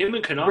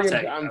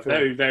Konate are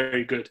very,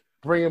 very good.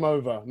 Bring him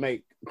over,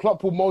 mate.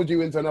 Klopp will mould you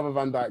into another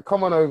Van Dijk.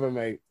 Come on over,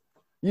 mate.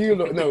 You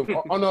look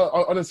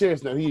on a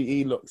serious note.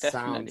 He looks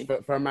sound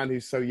for a man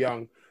who's so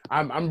young.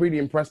 I'm really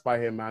impressed by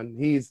him, man.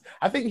 His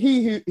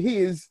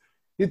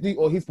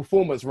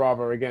performance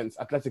rather against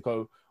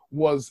Atletico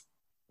was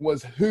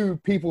who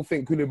people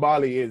think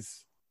Koulibaly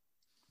is.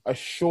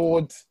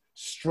 Assured,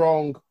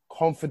 strong,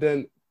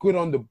 confident, good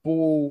on the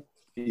ball.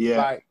 Yeah,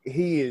 like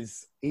he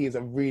is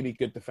a really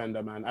good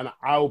defender, man, and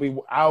I'll be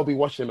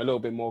watching him a little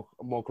bit more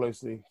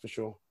closely for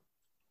sure.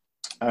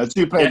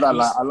 Two players I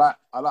like.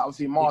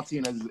 Obviously,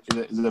 Martinez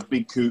is a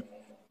big coup,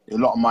 a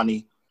lot of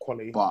money,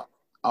 quality. But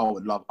I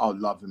would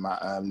love him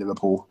at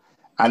Liverpool.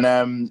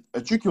 And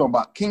a tricky one,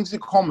 but Kingsley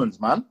Commons,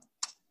 man.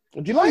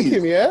 Do you like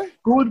him? Yeah,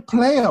 good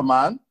player,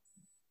 man.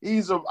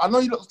 I know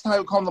he looks like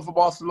he comes off for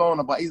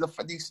Barcelona, but his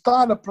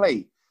style of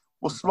play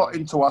will slot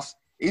into us.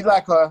 He's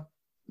like a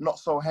not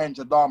so Henry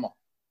Adama.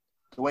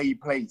 The way he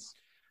plays,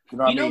 you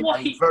know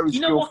what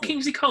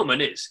Kingsley Coman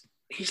is?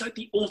 He's like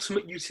the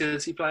ultimate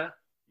utility player.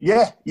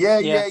 Yeah.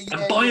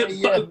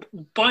 And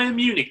Bayern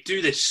Munich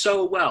do this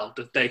so well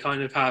that they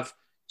kind of have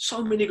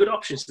so many good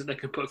options that they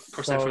can put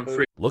across their front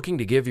three. Looking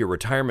to give your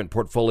retirement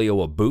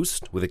portfolio a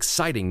boost with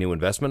exciting new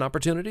investment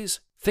opportunities?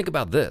 Think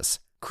about this.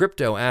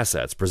 Crypto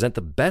assets present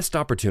the best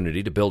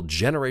opportunity to build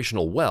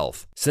generational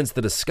wealth since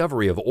the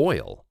discovery of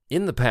oil.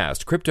 In the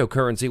past,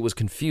 cryptocurrency was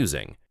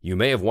confusing. You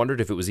may have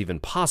wondered if it was even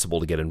possible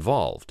to get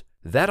involved.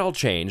 That all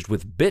changed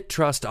with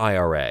BitTrust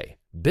IRA.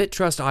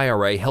 BitTrust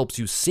IRA helps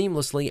you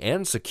seamlessly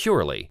and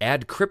securely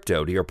add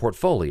crypto to your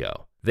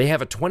portfolio. They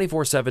have a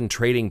 24/7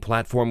 trading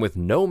platform with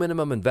no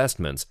minimum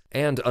investments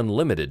and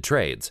unlimited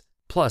trades,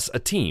 plus a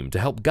team to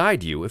help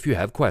guide you if you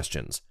have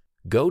questions.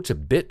 Go to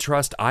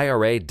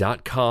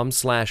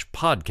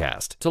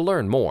bittrustira.com/podcast to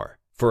learn more.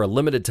 For a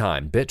limited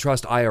time,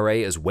 BitTrust IRA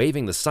is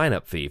waiving the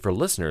sign-up fee for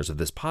listeners of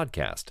this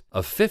podcast,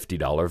 a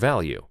 $50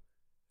 value.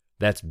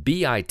 That's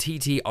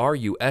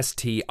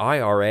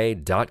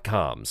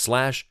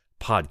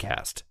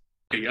bittrustira.com/podcast.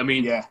 I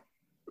mean,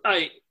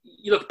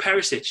 you look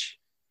Perisic,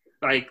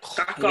 like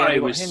that guy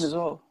was him as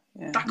well.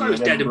 Yeah. That guy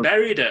was dead and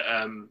buried at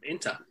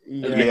Inter at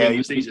the beginning of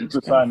the season.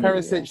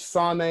 Perisic,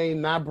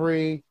 Sane,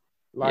 Gnabry.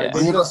 Like,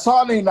 you got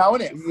Sane now,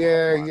 innit?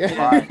 Yeah.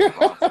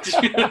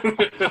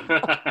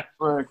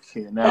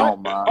 Freaking hell,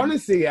 man.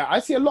 Honestly, I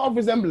see a lot of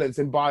resemblance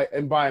in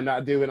Bayern that I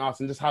do in us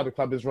and just how the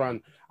club is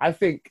run. I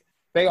think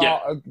they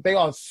are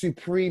a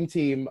supreme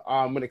team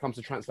when it comes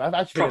to transfer. I've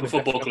actually proper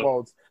football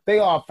club. They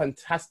are a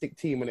fantastic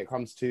team when it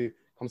comes to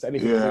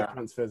anything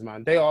transfers,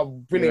 man. They are a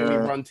brilliantly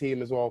run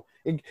team as well.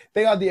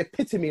 They are the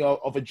epitome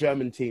of a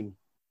German team.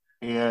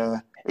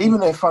 Yeah.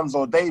 Even their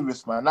Franzo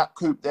Davis, man, that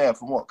coup there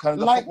from what?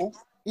 Canada football?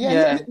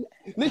 Yeah.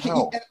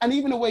 Literally, and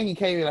even the way he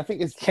came in, I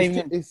think it's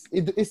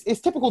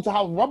typical to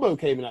how Robbo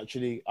came in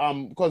actually.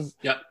 Because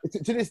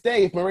to this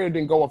day, if Moreno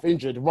didn't go off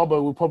injured,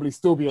 Robbo would probably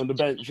still be on the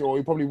bench, or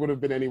he probably would have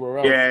been anywhere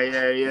else.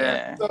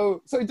 Yeah.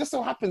 So it just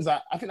so happens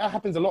that I think that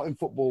happens a lot in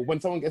football. When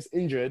someone gets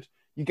injured,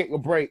 you get your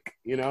break,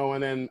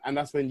 and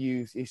that's when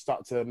you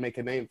start to make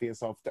a name for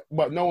yourself.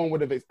 But no one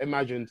would have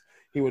imagined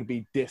he would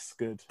be this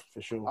good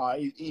for sure.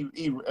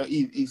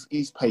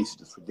 His pace is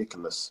just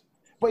ridiculous.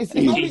 But it's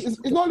not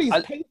only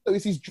his pace though.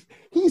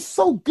 He's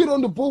so good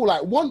on the ball.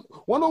 Like one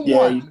on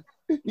one,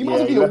 he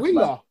might be a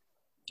winger. Man.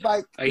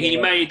 Like he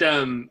made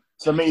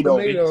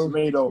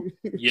Semedo.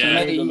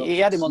 Yeah, he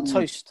had him on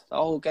toast the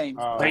whole game.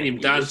 Made him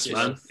dance,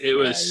 man. It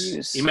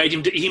was he made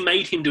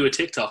him do a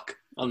TikTok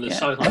on the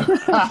sideline.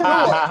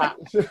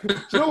 Do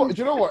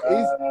you know what?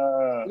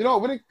 You know,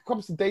 when it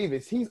comes to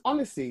Davis, he's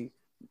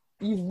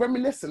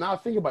reminiscent. Now I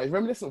think about it, he's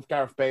reminiscent of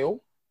Gareth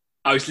Bale.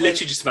 I was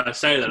literally just about to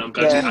say that. I'm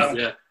glad you have,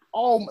 yeah.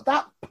 Oh,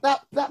 that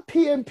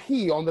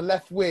PMP on the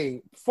left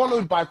wing,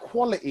 followed by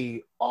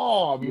quality.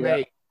 Oh,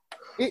 mate.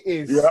 It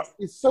is. Yeah.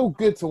 It's so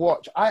good to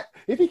watch.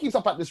 If he keeps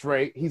up at this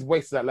rate, he's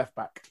wasted at left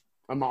back.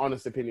 In my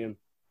honest opinion.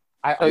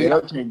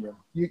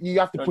 You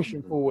have to push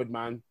him forward,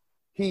 man.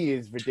 He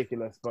is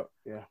ridiculous, but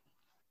yeah.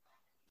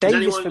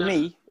 Davis for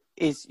me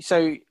is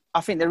so.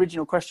 I think the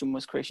original question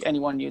was, Chris,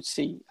 anyone you'd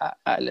see at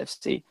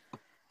LFC.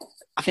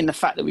 I think the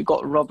fact that we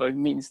got Robbo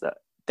means that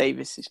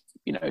Davis is,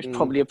 is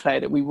probably a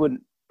player that we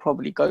wouldn't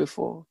probably go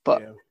for.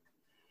 But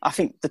I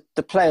think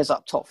the players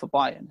up top for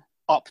Bayern,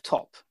 up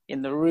top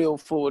in the real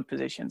forward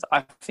positions,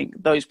 I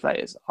think those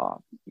players are,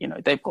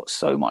 they've got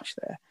so much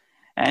there.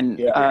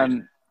 And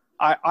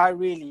I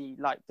really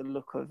like the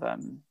look of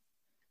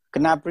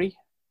Gnabry,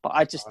 but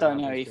I just don't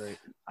know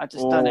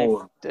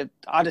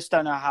I just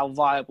don't know how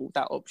viable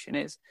that option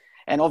is.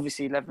 And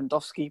obviously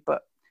Lewandowski,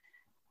 but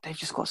they've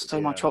just got so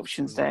much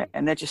options there,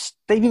 and they've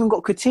even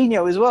got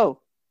Coutinho as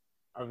well.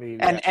 I mean,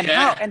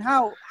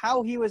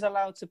 how he was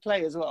allowed to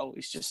play as well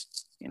is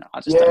just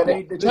I just don't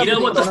know. You know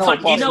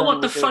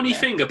what the funny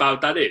thing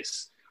about that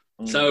is?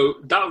 So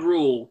that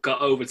rule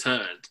got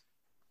overturned,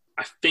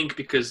 I think,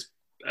 because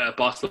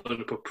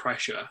Barcelona put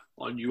pressure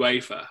on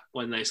UEFA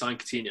when they signed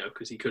Coutinho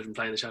because he couldn't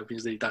play in the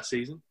Champions League that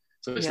season.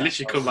 So it's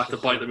literally come back to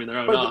bite them in their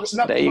own arse.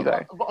 There you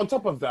go. But on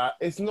top of that,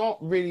 it's not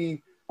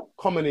really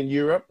common in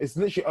Europe. It's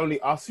literally only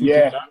us who do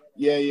that.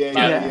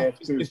 Yeah.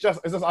 It's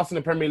just us in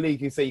the Premier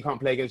League who say you can't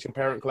play against your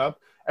parent club.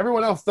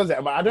 Everyone else does it,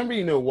 but I don't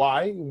really know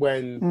why.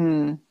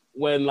 When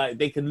like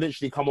they can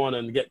literally come on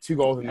and get 2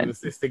 goals and an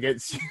assist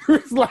against you,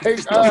 it's like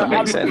doesn't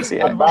make sense.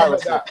 I'd rather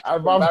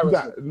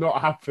that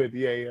not happen.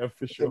 Yeah,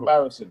 for sure.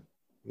 Embarrassing.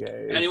 Yeah.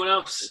 Anyone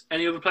else?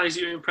 Any other players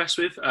that you're impressed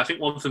with? I think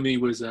one for me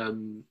was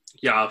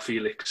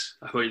Felix.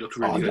 I thought he looked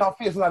really good.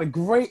 Felix had a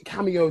great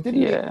cameo,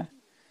 didn't he?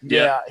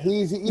 Yeah,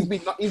 he's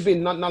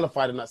been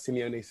nullified in that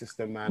Simeone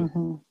system, man.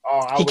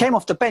 Mm-hmm. He came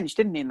off the bench,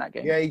 didn't he, in that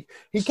game? Yeah,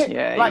 he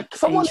came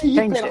someone who you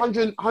paid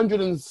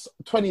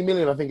 120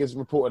 million, I think, is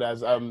reported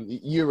as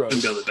euros.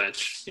 On the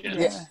bench.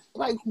 Yeah.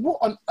 Like, what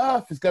on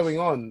earth is going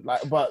on?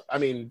 Like, but I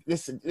mean,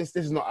 this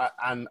is not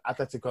an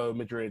Atletico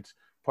Madrid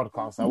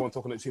podcast. I won't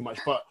talk on it too much,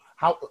 but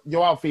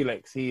Joao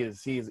Felix,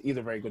 he's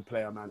a very good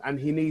player, man, and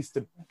he needs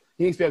to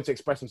be able to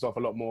express himself a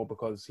lot more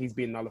because he's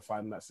being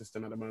nullified in that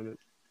system at the moment.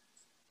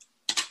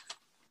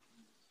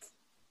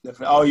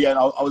 Definitely. Oh yeah,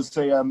 I would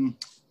say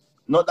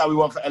not that we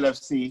won for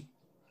LFC,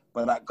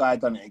 but that guy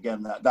done it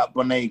again. That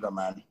Bonega,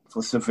 man,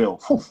 for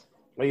Seville. Whew.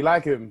 Well, you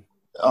like him?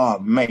 Oh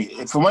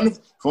mate, from when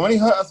he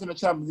hurt us in the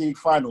Champions League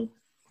final,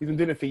 he's been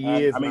doing it for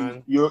years,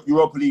 man.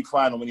 Europa League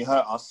final when he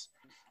hurt us,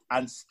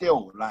 and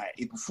still like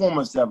his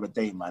performance the other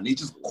day, man. He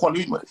just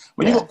quality.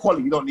 When you got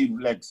quality, you don't need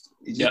legs.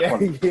 It's just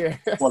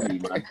quality,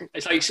 man.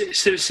 It's like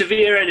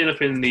Sevilla ending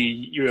up in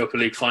the Europa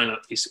League final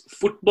is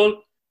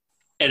football.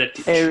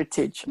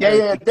 Heritage.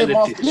 Yeah. They've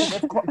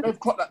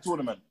clocked that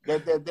tournament. They're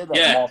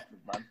masters,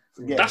 man.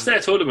 That's their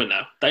tournament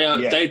now. They are.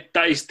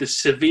 That is the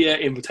Sevilla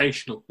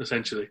Invitational,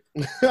 essentially.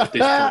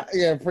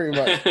 Yeah, pretty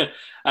much.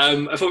 I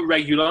thought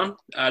Regulon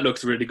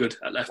looked really good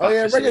at left back. Oh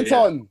yeah,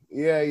 Reggaeton.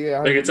 Yeah.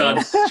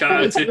 Reggaeton. Shout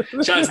out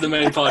to the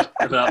main pod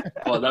for that.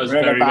 Well, that was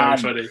very, very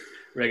funny.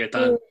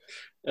 Reggaeton.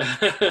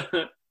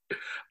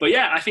 But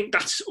yeah, I think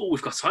that's all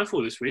we've got time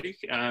for this week.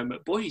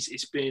 Boys,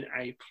 it's been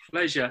a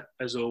pleasure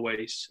as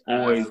always.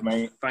 Always,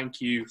 mate.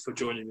 Thank you for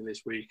joining me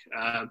this week.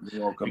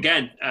 You're welcome.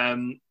 Again,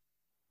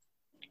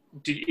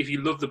 if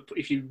you loved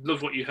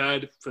what you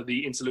heard for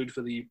the interlude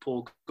for the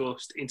Paul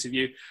Gust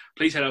interview,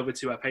 please head over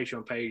to our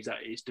Patreon page.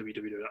 That is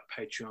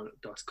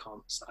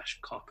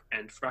www.patreon.com/Kop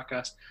End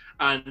Fracas,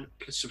 and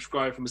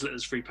subscribe from as little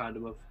as £3 a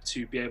month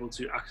to be able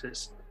to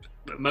access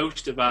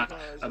most of our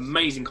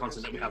amazing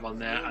content that we have on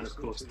there, and of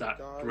course that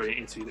brilliant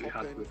interview that we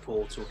had with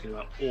Paul talking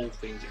about all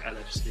things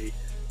LFC,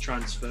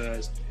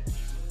 transfers,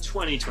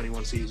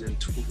 2021 season,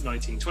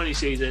 1920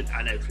 season,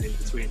 and everything in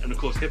between, and of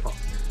course hip hop,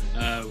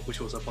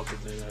 which also popped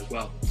up in there as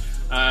well.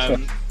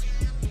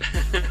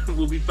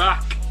 We'll be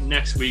back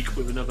next week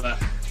with another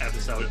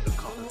episode of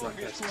Kop End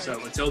Fracas. So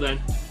until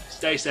then,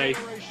 stay safe,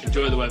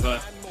 enjoy the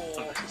weather,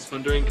 unless it's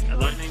thundering and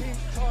lightning,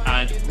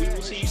 and we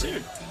will see you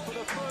soon.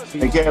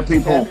 Take care,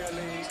 people.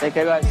 Take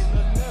care, guys.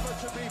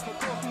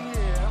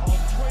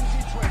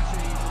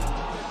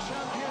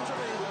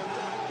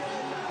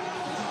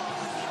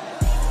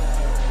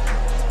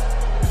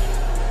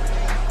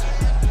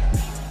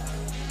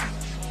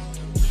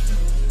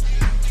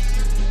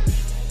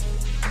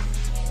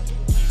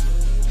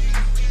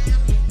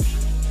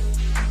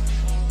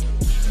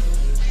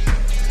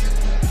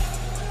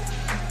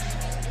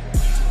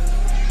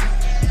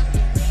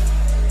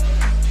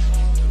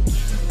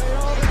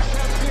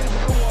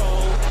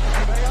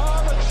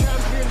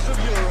 Of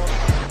Europe.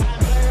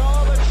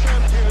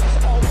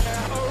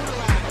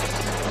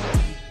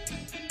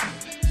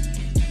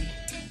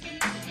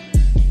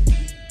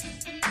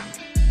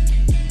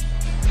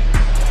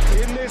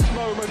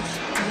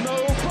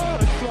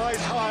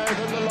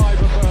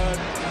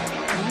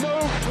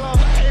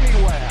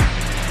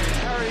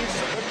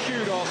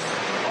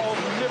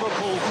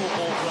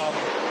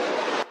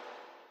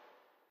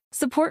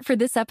 Support for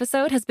this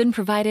episode has been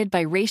provided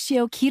by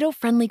Ratio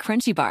keto-friendly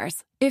crunchy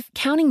bars. If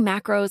counting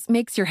macros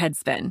makes your head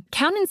spin,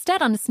 count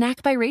instead on a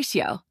snack by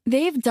Ratio.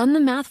 They've done the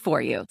math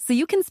for you, so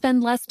you can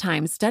spend less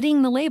time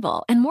studying the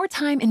label and more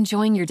time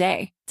enjoying your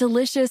day.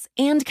 Delicious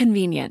and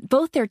convenient,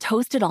 both their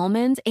toasted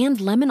almond and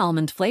lemon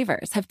almond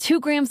flavors have 2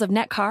 grams of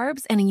net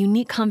carbs and a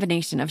unique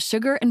combination of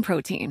sugar and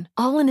protein,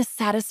 all in a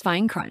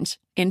satisfying crunch.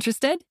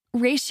 Interested?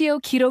 Ratio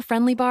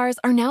keto-friendly bars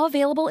are now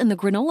available in the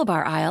granola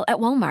bar aisle at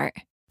Walmart.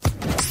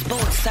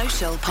 Sports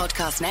Social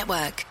Podcast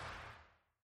Network.